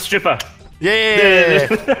 I'm the stripper.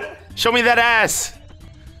 Yeah. Show me that ass.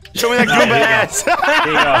 Show me that Goomba ass. There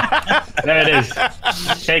you go. There it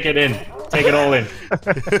is. Take it in. Take it all in.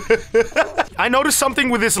 I noticed something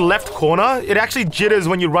with this left corner. It actually jitters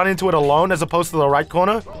when you run into it alone as opposed to the right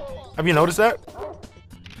corner. Have you noticed that?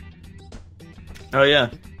 Oh yeah.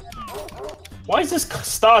 Why is this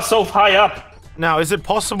star so high up? Now, is it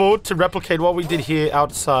possible to replicate what we did here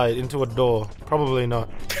outside into a door? Probably not.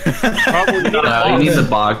 Probably not. No, you need the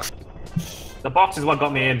box. The box is what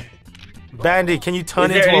got me in. Bandy, can you turn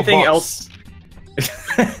Is there into anything a box?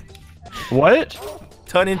 else? What?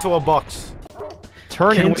 Turn into a box.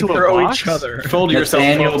 Turn Can into we a throw box? each other? Fold yourself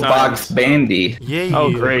Nathaniel 12 Box times. Bandy. Yeah.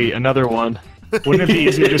 Oh great, another one. Wouldn't it be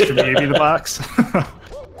easier just to baby the box?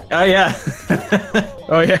 Oh yeah.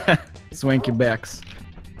 Oh yeah. Swanky backs.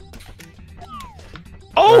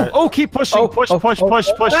 Oh, oh, keep pushing, Oh, push. oh, Oh,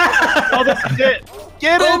 that's it.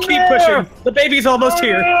 Get Oh, in keep there. pushing. The baby's almost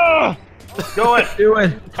here. Do it. Do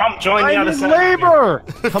it. Come join me I on the need side. labor.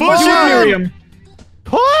 Come Push on, it! Miriam.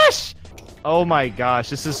 push. Oh my gosh,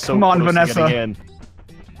 this is so Come on, close to Vanessa. getting in.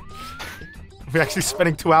 We're actually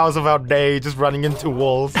spending 2 hours of our day just running into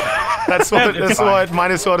walls. That's what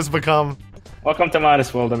Minus Sword has become. Welcome to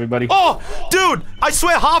Minus World, everybody. Oh, dude! I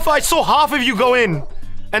swear I saw half of you go in.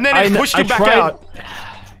 And then it pushed you back out.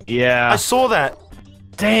 Yeah. I saw that.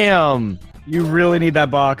 Damn. You really need that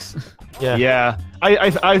box. Yeah. Yeah.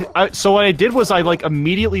 So what I did was I like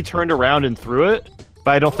immediately turned around and threw it,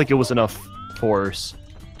 but I don't think it was enough force.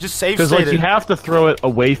 Just save Because state like you it. have to throw it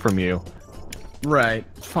away from you. Right.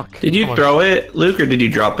 Fuck. Did you throw it, Luke, or did you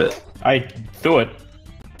drop it? I threw it.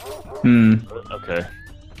 Okay.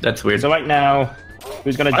 That's weird. So right now,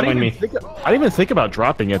 who's gonna join me? I didn't even think about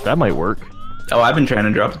dropping it. That might work. Oh, I've been trying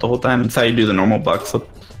to drop it the whole time. That's how you do the normal box flip.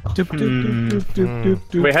 Wait,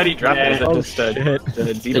 how do you drop it? Is it just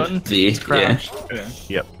the D button? It's Z, Crouch. yeah. Okay.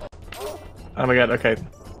 Yep. Oh my god, okay.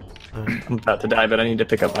 I'm about to die, but I need to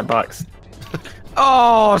pick up my box.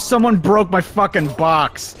 Oh, someone broke my fucking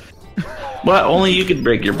box. Well, only you could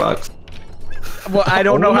break your box. Well, I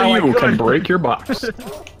don't know how you I can could. break your box.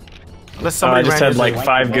 Unless I somebody just ran had like into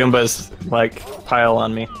 5 Goombas like pile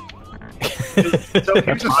on me. So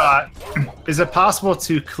here's a thought: is it possible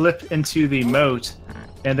to clip into the moat?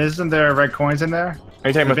 And isn't there red coins in there? Are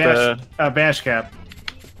you talking about the? Vanish cap.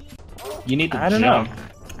 You need to I don't know.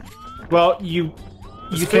 jump. Well, you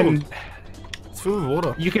It's can It's filled with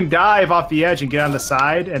water. you can dive off the edge and get on the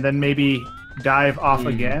side, and then maybe dive off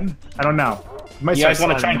again. I don't know. You might You guys start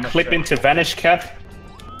want to try sliding, and I'm clip not into Vanish Cap?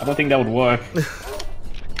 I don't think that would work.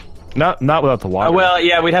 Not without the water. Well,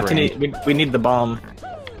 yeah, we'd have to Right. need we need the bomb.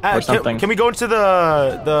 Or something. Can we go into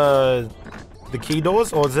the key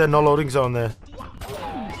doors, or is there no loading zone there?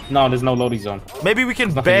 No, there's no loading zone. Maybe we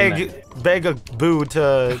can nothing in beg a boo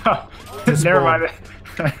to. sure. Never mind.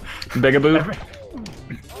 Bigaboo.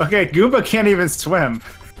 Okay, Goomba can't even swim.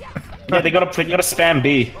 Yeah, you gotta spam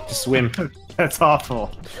B to swim. That's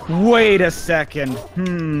awful. Wait a second.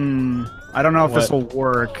 I don't know if this will What?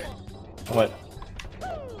 work. What?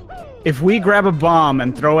 If we grab a bomb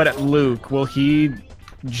and throw it at Luke, will he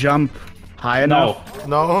jump high No, enough?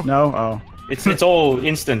 No. No? Oh. it's all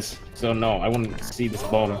instance. So no, I wouldn't see this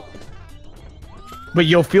bomb. But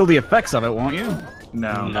you'll feel the effects of it, won't you?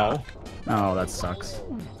 No. No. Oh, that sucks.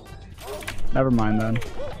 Never mind then.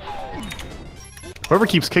 Whoever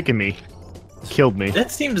keeps kicking me killed me.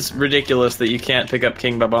 That seems ridiculous that you can't pick up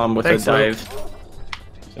King Babam with Thanks, a dive.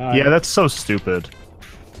 Yeah, that's so stupid.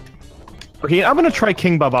 Okay, I'm gonna try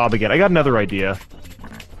King Bob again. I got another idea.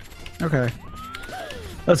 Okay.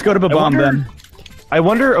 Let's go to Babam wonder- then. I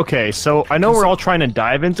wonder, okay, so I know we're all trying to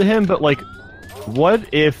dive into him, but like, what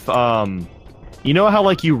if, you know how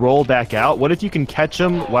like you roll back out? What if you can catch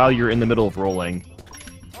him while you're in the middle of rolling?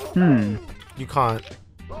 You can't.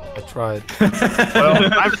 I tried.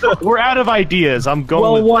 Well, we're out of ideas. I'm going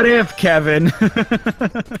Well, with... what if, Kevin?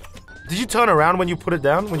 Did you turn around when you put it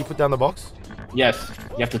down? When you put down the box? Yes,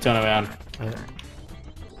 you have to turn around.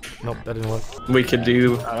 Nope, that didn't work. We could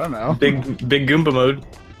do I don't know. big Goomba mode.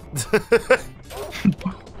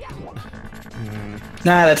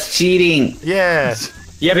 Nah, that's cheating. Yeah.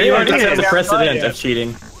 Yeah, but you already Yeah, set the yeah, precedent yeah. of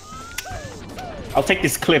cheating. I'll take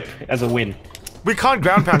this clip as a win. We can't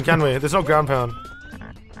ground pound, can we? There's no ground pound.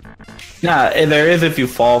 Nah, there is if you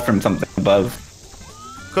fall from something above.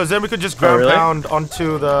 Because then we could just ground really? pound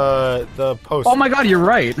onto the post. Oh my god, you're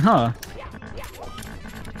right, huh?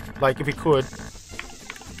 Like, if we could.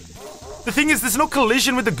 The thing is, there's no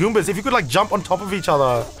collision with the Goombas. If you could, like, jump on top of each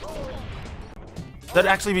other, that'd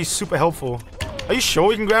actually be super helpful. Are you sure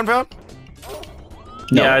we can ground pound?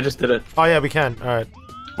 No. Yeah, I just did it. Oh, yeah, we can. Alright.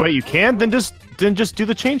 Wait, you can? Then just do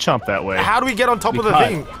the chain chomp that way. How do we get on top of the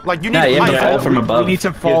can't. thing? Like, you need Nah, you have to height. fall from We above. need to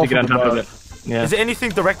You fall have to get on from top of above. it. Yeah. Is there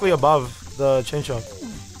anything directly above the chain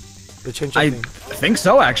chomp? The chain chomp I thing. think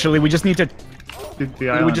so, actually. We just need to The we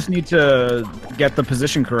island. just need to get the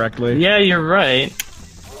position correctly. Yeah, you're right.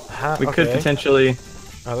 We could Okay. potentially.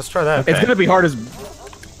 Alright, let's try that. It's gonna be hard as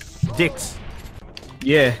Dicks.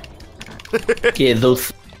 yeah. Yeah,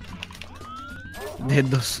 those. Did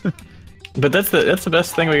those. But that's the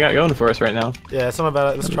best thing we got going for us right now. Yeah, something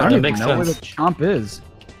about it. Let's I try don't that it. even makes know where the sense. chomp is.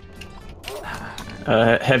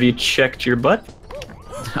 Have you checked your butt?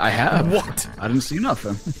 I have. What? I didn't see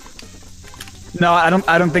nothing. No, I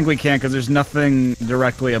don't think we can because there's nothing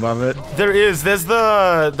directly above it. There is. There's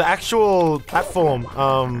the actual platform.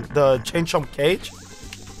 The chain chomp cage.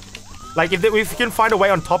 Like, if we can find a way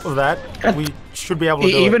on top of that, we should be able to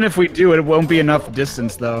do Even it. if we do, it won't be enough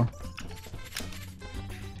distance though.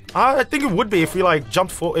 I think it would be if we like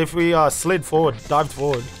jumped if we slid forward, dived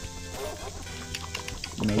forward.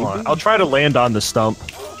 Maybe. Hold on, I'll try to land on the stump.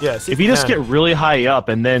 Yeah. See If you just can. get really high up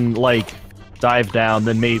and then, like, dive down,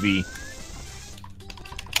 then maybe.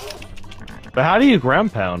 But how do you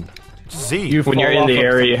ground pound? Z. When you're in the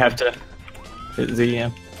area, you have to hit Z. Yeah.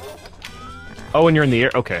 Oh, when you're in the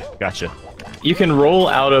air? Okay, gotcha. You can roll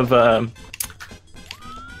out of,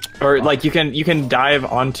 or like you can dive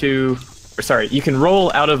onto. Or sorry, you can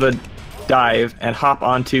roll out of a dive and hop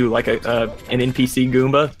onto like an NPC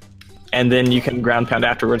Goomba, and then you can ground pound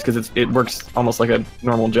afterwards because it works almost like a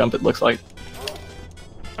normal jump. It looks like.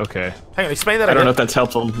 Okay. Hang on, explain that I don't again. know if that's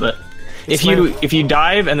helpful, but if Explain. you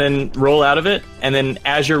dive and then roll out of it, and then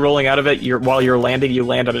as you're rolling out of it, while you're landing, you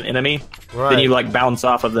land on an enemy. Right. Then you like bounce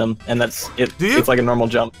off of them, and that's it. Do you? It's like a normal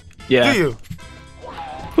jump. Yeah. Do you?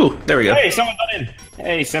 Ooh, there we go. Hey, someone got in.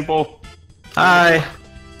 Hey, Simple. Hi.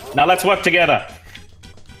 Now let's work together.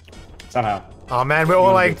 Somehow. Oh man, we're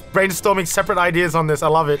all like brainstorming separate ideas on this. I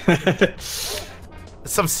love it.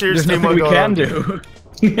 Some serious There's nothing teamwork we going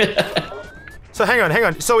can on. do. So hang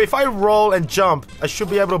on. So if I roll and jump, I should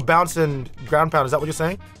be able to bounce and ground pound. Is that what you're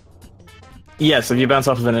saying? Yes, if you bounce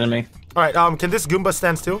off of an enemy. All right. Can this Goomba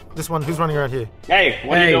stand still? This one. Who's running around here? Hey,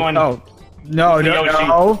 what are you doing? Oh,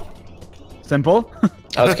 no. Simple.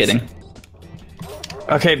 I was kidding.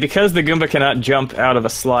 Okay, because the Goomba cannot jump out of a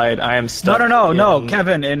slide, I am stuck. No,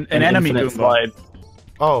 Kevin, an enemy infinite Goomba. slide.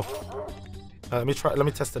 Oh. Let me try. Let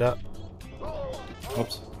me test it out.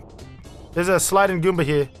 Oops. There's a sliding Goomba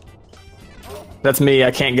here. That's me.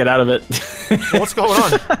 I can't get out of it. What's going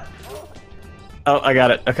on? Oh, I got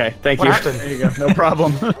it. Okay, thank What you. happened? There you go. No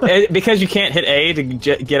problem. Because you can't hit A to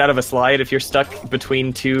get out of a slide if you're stuck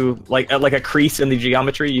between two, like a crease in the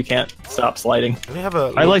geometry, you can't stop sliding. Let me have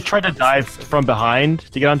a. I like tried to dive from behind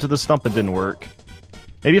to get onto the stump. It didn't work.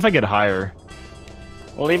 Maybe if I get higher.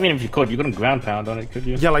 Well, even if you couldn't ground pound on it, could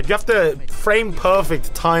you? Yeah, like you have to frame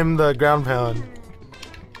perfect time the ground pound.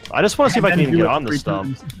 I just want to see if I can even get on the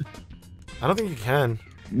stump. I don't think you can.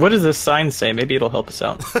 What does this sign say? Maybe it'll help us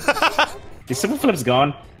out. Is SimpleFlips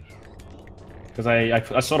gone? Because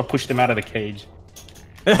I sort of pushed him out of the cage.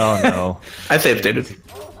 Oh no. I saved it.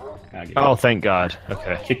 Oh, thank God.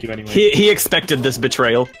 Okay. Kick you anyway. He expected this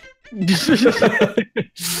betrayal.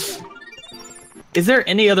 Is there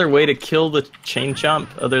any other way to kill the chain chomp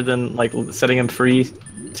other than like setting him free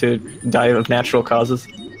to die of natural causes?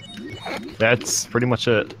 That's pretty much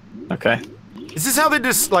it. Okay. Is this how they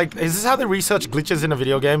just like? Is this how they research glitches in a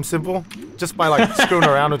video game? Simple, just by like screwing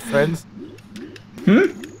around with friends.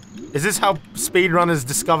 Is this how speedrunners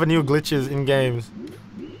discover new glitches in games?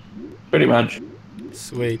 Pretty much.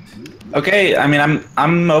 Sweet. Okay, I mean,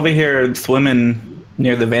 I'm over here swimming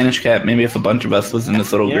near the vanish cap. Maybe if a bunch of us was in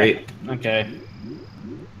this little grate. Okay.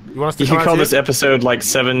 You want us to You come can out call here? this episode like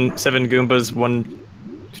seven Goombas, one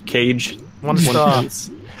cage. One star.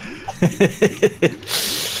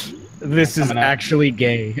 This is actually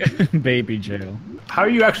gay. Baby jail. How are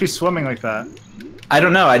you actually swimming like that? I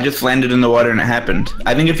don't know. I just landed in the water and it happened.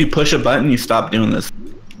 I think if you push a button, you stop doing this.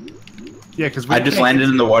 Yeah, because I just landed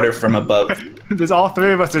in the water from above. There's all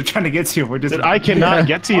three of us are trying to get to you. We're just. Dude, I cannot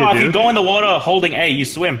get to you, Oh, if you dude. go in the water holding A, you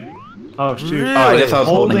swim. Oh shoot! Really? Oh, I guess I was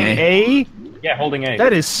holding A. A? Yeah, holding A.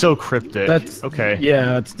 That is so cryptic. That's okay. Yeah,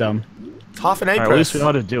 that's dumb. It's half an A Alright, at least we know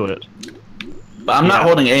how to do it. But I'm not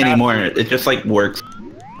holding A anymore. It just like works.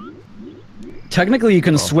 Technically, you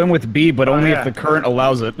can swim with B, but only yeah. if the current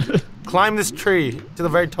allows it. Climb this tree to the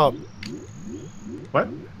very top. What?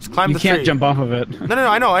 Just climb You the can't tree. jump off of it. No,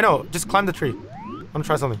 I know. Just climb the tree. I'm gonna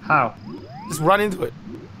try something. How? Just run into it.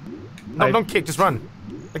 No, don't kick. Just run.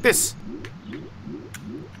 Like this.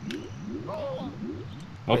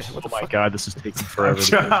 Oops. Oh my God, this is taking forever.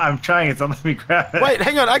 to do. I'm trying it. Don't let me grab it. Wait,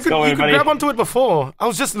 hang on. You go, could everybody. grab onto it before. I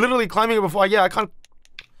was just literally climbing it before. Yeah, I can't.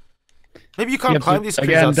 Maybe you can't Yep, climb these trees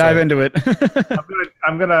again, outside. dive into it.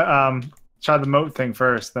 I'm gonna try the moat thing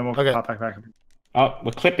first. Then we'll Okay. pop back. Oh,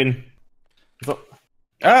 we're clipping.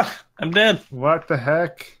 Ah, I'm dead. What the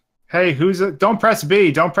heck? Hey, who's it? Don't press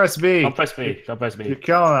B. Don't press B. Don't press B. Don't press You're B.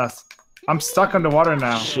 killing us. I'm stuck underwater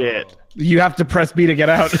now. Shit. You have to press B to get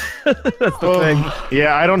out. That's the thing.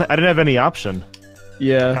 Yeah, I didn't have any option.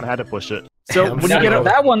 Yeah. Kind of had to push it. So Damn, when you get son. out,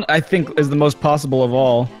 that one, I think is the most possible of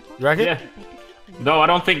all. You reckon? Yeah. No, I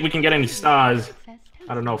don't think we can get any stars.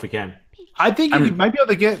 I don't know if we can. I think you might be able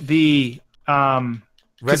to get the because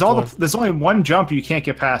Red there's only one jump you can't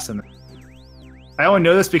get past in. I only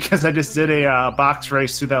know this because I just did a box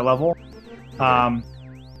race through that level,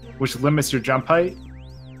 which limits your jump height.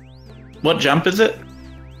 What jump is it?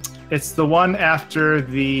 It's the one after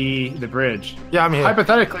the bridge. Yeah, I'm here.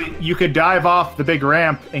 Hypothetically, you could dive off the big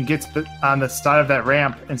ramp and get to on the side of that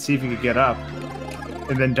ramp and see if you could get up,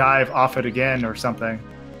 and then dive off it again or something.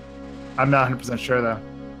 I'm not 100% sure though.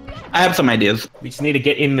 I have some ideas. We just need to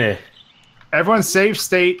get in there. Everyone save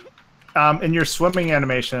state in your swimming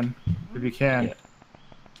animation if you can. Yeah.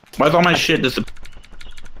 Why's all my shit disappear?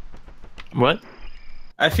 What?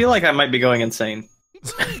 I feel like I might be going insane.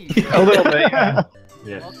 A little bit. Yeah.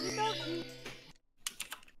 Yeah.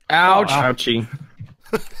 Ouch. Ouchie.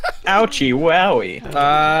 Ouchie, wowie.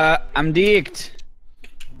 I'm deeked.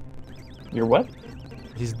 You're what?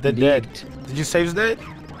 He's dead. Did you save his dead?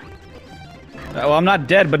 Well, I'm not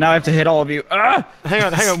dead, but now I have to hit all of you. Ah! Hang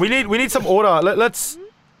on. We need some order. Let's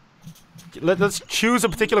choose a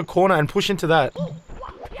particular corner and push into that.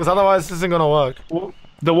 Because otherwise, this isn't gonna work. Well,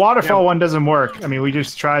 the waterfall one doesn't work. I mean, we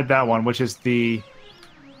just tried that one, which is the.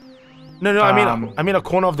 No, I mean a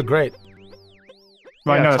corner of the grate.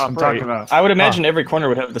 Well, I Yeah, know that's top what I'm talking right. about. I would imagine every corner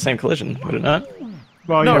would have the same collision, would it not?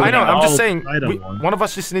 Well, No, yeah, I know. I'm just all saying, side on one. one of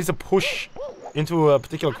us just needs to push into a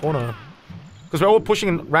particular corner. Because we're all pushing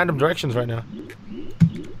in random directions right now.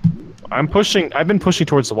 I've been pushing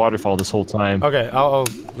towards the waterfall this whole time. Okay,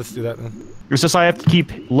 let's do that then. It's just I have to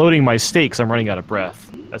keep loading my stakes. I'm running out of breath.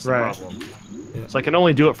 That's the Right. problem. So I can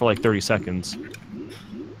only do it for like 30 seconds.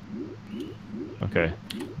 Okay.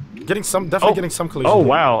 Definitely getting some collision. Oh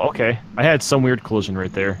wow, okay. I had some weird collision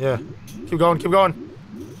right there. Yeah. Keep going, keep going.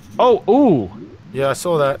 Oh, ooh. Yeah, I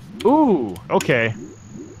saw that. Ooh, okay.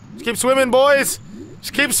 Just keep swimming, boys!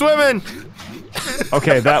 Just keep swimming!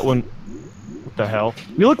 Okay, that one. What the hell?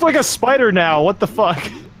 You look like a spider now, what the fuck?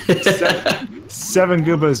 7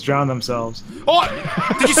 Goombas drown themselves. Oh!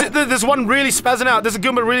 Did you see? There's one really spazzing out. There's a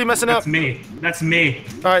Goomba really messing up. That's me. That's me.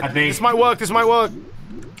 Alright, this might work, this might work.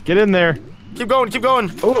 Get in there. Keep going, keep going.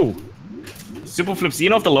 Ooh. SimpleFlips, you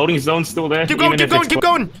know if the loading zone's still there? Keep going, Even keep if going, it's keep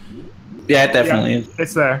going! Yeah, it definitely is.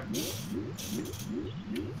 It's there.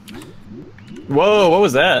 Whoa, what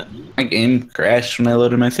was that? My game crashed when I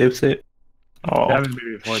loaded my save state. Oh, That happened to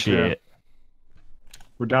me before, too. Shit.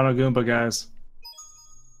 We're down a Goomba, guys.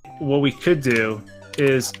 What we could do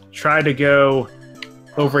is try to go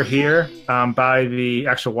over here by the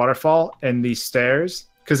actual waterfall and these stairs.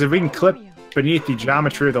 Because if we can clip beneath the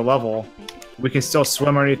geometry of the level, we can still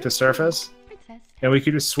swim underneath the surface. And we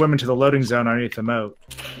could just swim into the loading zone underneath the moat.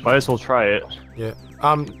 Might as well try it. Yeah.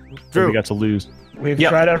 We Drew, got to lose. We've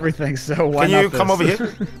tried everything, so why can not you come this?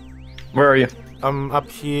 over here? where are you? I'm up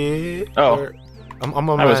here. Oh. Or- I'm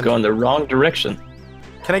on I was land. going the wrong direction.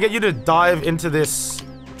 Can I get you to dive into this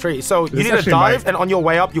tree? So you This need to actually dive, might- and on your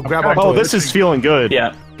way up, you grab onto Oh, it. this is feeling good.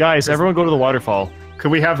 Yeah. Guys, everyone go to the waterfall.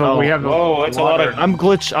 Could we have the? Oh, we have the. whoa, it's a lot of- I'm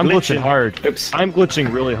glitching Glitching. hard. Oops. I'm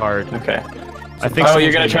glitching really hard. Okay. I think Oh,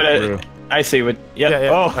 you're someone's gonna try get to. through. I see what. Yep. Yeah, yeah.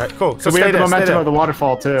 Oh. Alright, cool. So So we stay have the there, stay momentum there. of the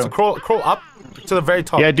waterfall too. So crawl up to the very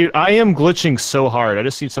top. Yeah, dude, I am glitching so hard. I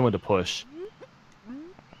just need someone to push.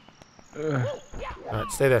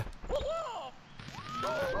 Alright, stay there.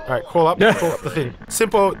 Alright, crawl up the thing.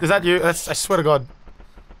 Simple, is that you? I swear to God.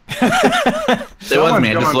 It was me.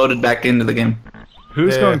 I just going- loaded back into the game.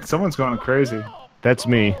 Who's Yeah. going? Someone's going crazy. That's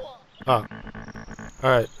me. Oh.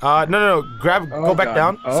 Alright. No. Go back God.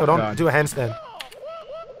 down. Oh, so don't God. do a handstand.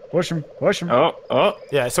 Push him, push him. Oh. Oh.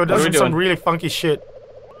 Yeah, so it What are does we some doing? really funky shit.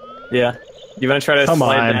 Yeah. You want to try to Come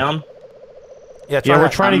slide on. down? Yeah, try Yeah, we're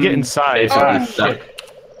that. trying to get inside. Basically stuck.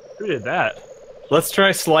 Who did that? Let's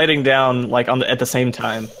try sliding down like at the same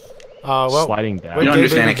time. Well, Sliding down. we're You don't gay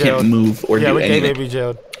understand. I baby can't jailed. move or Yeah, do we're gay anything. baby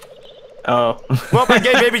jailed. Oh. Well, my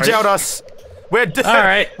gay baby jailed us. We're All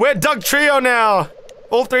right. We're Doug Trio now.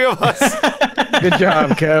 All three of us. Good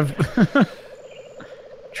job, Kev.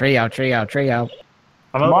 Trio.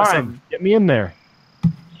 I'm Come almost on, get me in there.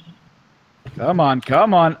 Come on.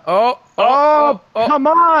 Oh, Come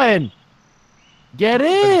on! Get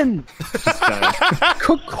in!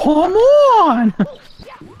 come on!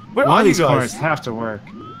 Where One are of you these corners guys? have to work.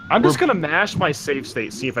 I'm just gonna mash my save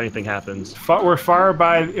state, see if anything happens. We're far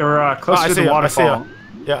by or close I to see the ya, I see ya. waterfall.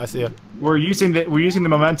 Yeah, I see you. We're using the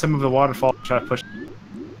momentum of the waterfall to try to push.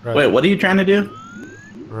 Right. Wait, what are you trying to do?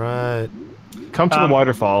 Right. Come to the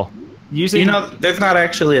waterfall. Using You know, there's not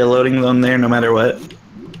actually a loading zone there, no matter what.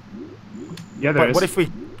 yeah, there But is. what if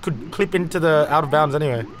we could clip into the out of bounds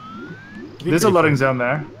anyway? There's a loading zone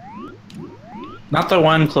there. Not the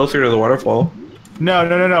one closer to the waterfall.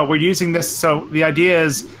 No. We're using this. So the idea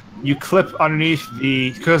is you clip underneath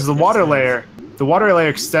because the water layer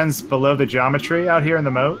extends below the geometry out here in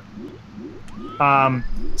the moat.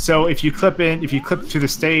 So if you clip to the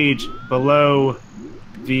stage below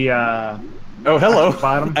the Oh, hello.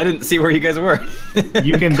 bottom, I didn't see where you guys were.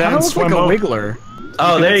 you can then Looks like swim a over. wiggler.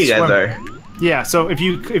 Oh, can there you guys swim. are. Yeah. So if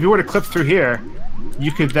you were to clip through here,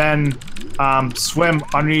 you could then swim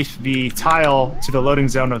underneath the tile to the loading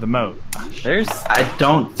zone of the moat. There's I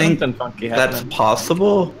don't think something funky that's happening.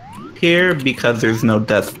 possible here because there's no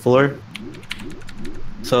death floor.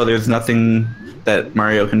 So there's nothing that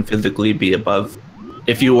Mario can physically be above.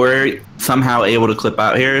 If you were somehow able to clip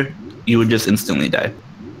out here, you would just instantly die.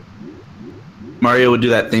 Mario would do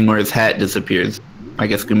that thing where his hat disappears. I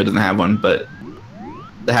guess Goomba doesn't have one, but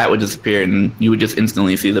the hat would disappear and you would just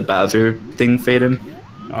instantly see the Bowser thing fade in.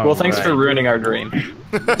 Well, thanks for ruining our dream.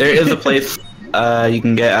 There is a place you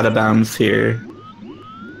can get out of bounds here.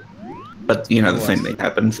 But, you know, the same thing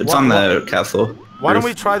happens. It's on the castle. Why don't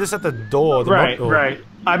roof. we try this at the door? The Right, moat door? right.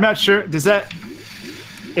 I'm not sure. Is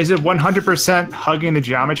it 100% hugging the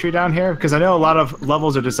geometry down here? Because I know a lot of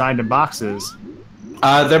levels are designed in boxes.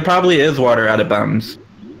 There probably is water out of bounds.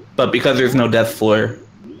 But because there's no death floor,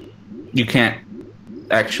 you can't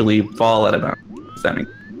actually fall out of bounds. Does that make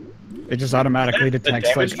sense? It just automatically detects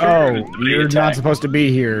damage like, trigger oh, is the you're attack. not supposed to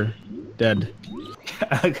be here. Dead.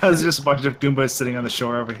 Because there's just a bunch of Goombas sitting on the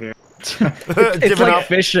shore over here. It's Giving like up.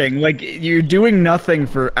 fishing. Like you're doing nothing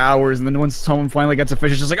for hours, and then when someone finally gets a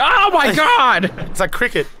fish, it's just like, oh my god! It's like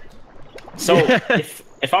cricket. So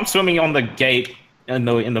if I'm swimming on the gate,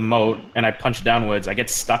 in the moat and I punch downwards, I get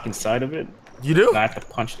stuck inside of it. You do? And I have to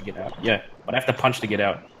punch to get out. Yeah, but I have to punch to get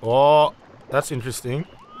out. Oh, that's interesting.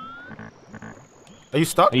 Are you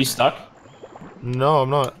stuck? Are you stuck? No, I'm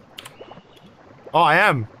not. Oh, I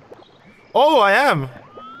am. Oh, I am.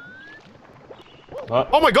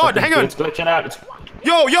 Oh my God! Hang on. It's glitching out. It's...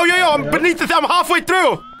 Yo! I'm beneath the. I'm halfway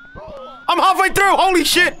through. I'm halfway through. Holy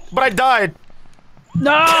shit! But I died.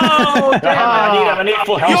 No! I need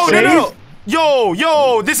full health.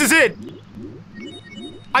 Yo! This is it.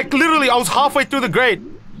 I was halfway through the grate.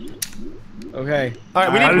 Okay. All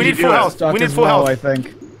right, we need full health. We need full health. I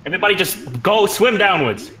think. Everybody just go swim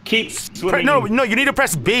downwards. Keep swimming. No, you need to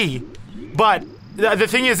press B. But the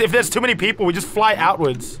thing is, if there's too many people, we just fly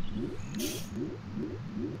outwards.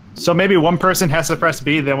 So maybe one person has to press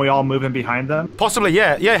B, then we all move in behind them? Possibly,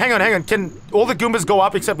 yeah. Yeah, hang on. Can all the Goombas go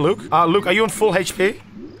up except Luke? Luke, are you on full HP?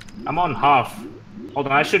 I'm on half. Hold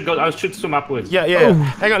on, I should swim upwards. Yeah.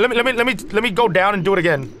 Hang on, let me go down and do it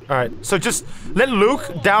again. Alright, so just let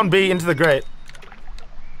Luke down B into the grate.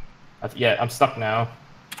 Yeah, I'm stuck now.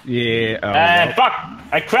 Yeah. Oh, And fuck!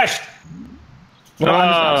 I crashed! well,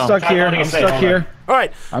 I'm stuck here. I'm stuck here.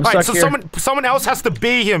 Alright, so here. someone else has to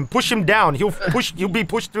B him, push him down. He'll be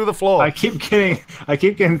pushed through the floor. I keep getting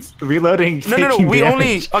reloading. No. We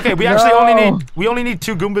only need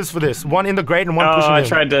 2 Goombas for this. One in the grate and one pushing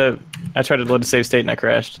him. I tried to load a save state and I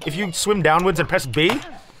crashed. If you swim downwards and press B,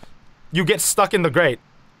 you get stuck in the grate.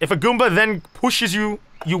 If a Goomba then pushes you,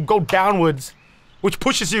 you go downwards, which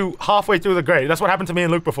pushes you halfway through the grate. That's what happened to me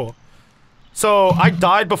and Luke before. So I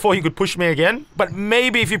died before he could push me again, but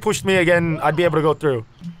maybe if he pushed me again, I'd be able to go through.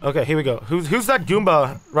 Okay, here we go. Who's that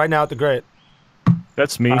Goomba right now at the grate?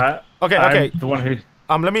 That's me. Okay. I'm the one who.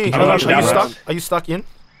 Are you stuck in?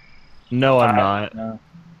 No, I'm not. No.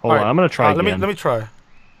 Hold on, I'm gonna try again. Let me try.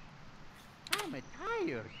 Oh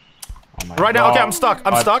my Right now, God. okay, I'm stuck.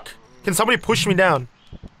 I'm stuck. Can somebody push me down?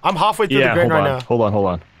 I'm halfway through the grate right now. Hold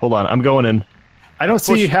on. I'm going in. I don't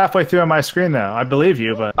see you halfway through on my screen though. I believe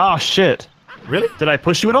you, but Oh shit! Really? Did I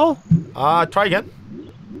push you at all? Try again.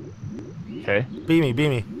 Okay. Be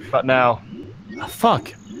me. But now,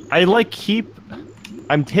 fuck.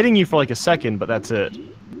 I'm hitting you for like a second, but that's it.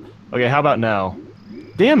 Okay, how about now?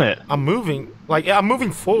 Damn it! I'm moving. I'm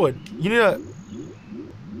moving forward. You need to.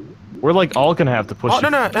 We're like all gonna have to push. Oh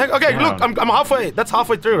no. Okay, down. look, I'm halfway. That's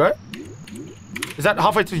halfway through, right? Is that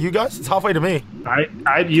halfway to you guys? It's halfway to me.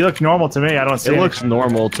 you look normal to me. I don't see It looks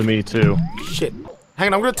normal to me too. Shit. Hang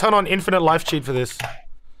on, I'm gonna turn on infinite life cheat for this.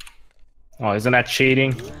 Oh, isn't that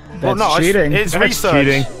cheating? Well, no, cheating. It's That's research.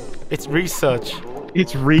 cheating. It's research.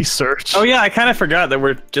 It's research. Oh yeah, I kind of forgot that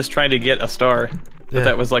we're just trying to get a star. Yeah.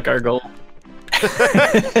 That was like our goal.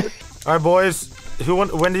 All right, boys.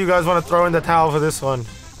 When do you guys want to throw in the towel for this one?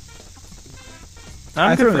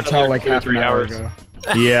 I threw in the towel like 2 or half 3 an hour hours. ago.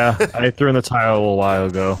 Yeah, I threw in the tile a little while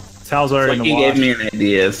ago. Towels are Like in the you wash. gave me an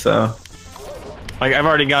idea, so. Like I've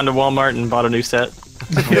already gone to Walmart and bought a new set.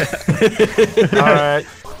 All right.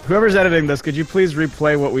 Whoever's editing this, could you please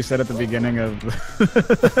replay what we said at the beginning of?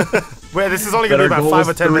 Wait, this is only gonna be about 5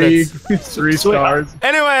 or 10 minutes. 3 stars.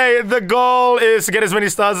 Anyway, the goal is to get as many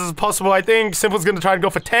stars as possible. I think Simple's gonna try and go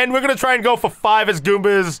for 10. We're gonna try and go for 5 as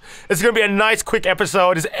Goombas. It's gonna be a nice, quick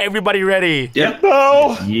episode. Is everybody ready? Yep.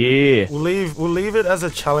 No. Yeah. We'll leave it as a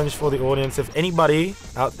challenge for the audience. If anybody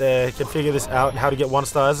out there can figure this out, how to get 1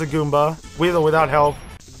 star as a Goomba, with or without help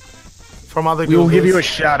from other Goombas. We will give you a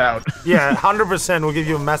shout out. Yeah, 100% we'll give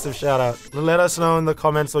you a massive shout out. Let us know in the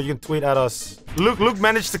comments or you can tweet at us. Luke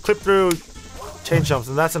managed to clip through chain jumps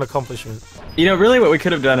and that's an accomplishment. You know, really what we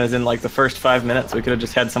could have done is in like the first 5 minutes, we could have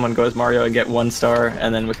just had someone go as Mario and get 1 star,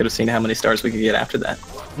 and then we could have seen how many stars we could get after that.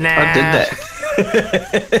 Nah. I did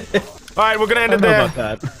that. Alright, we're gonna end I it don't know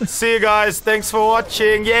there. about that. See you guys. Thanks for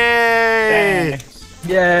watching. Yay!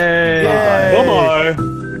 Yay! Yay!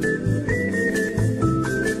 Bye-bye.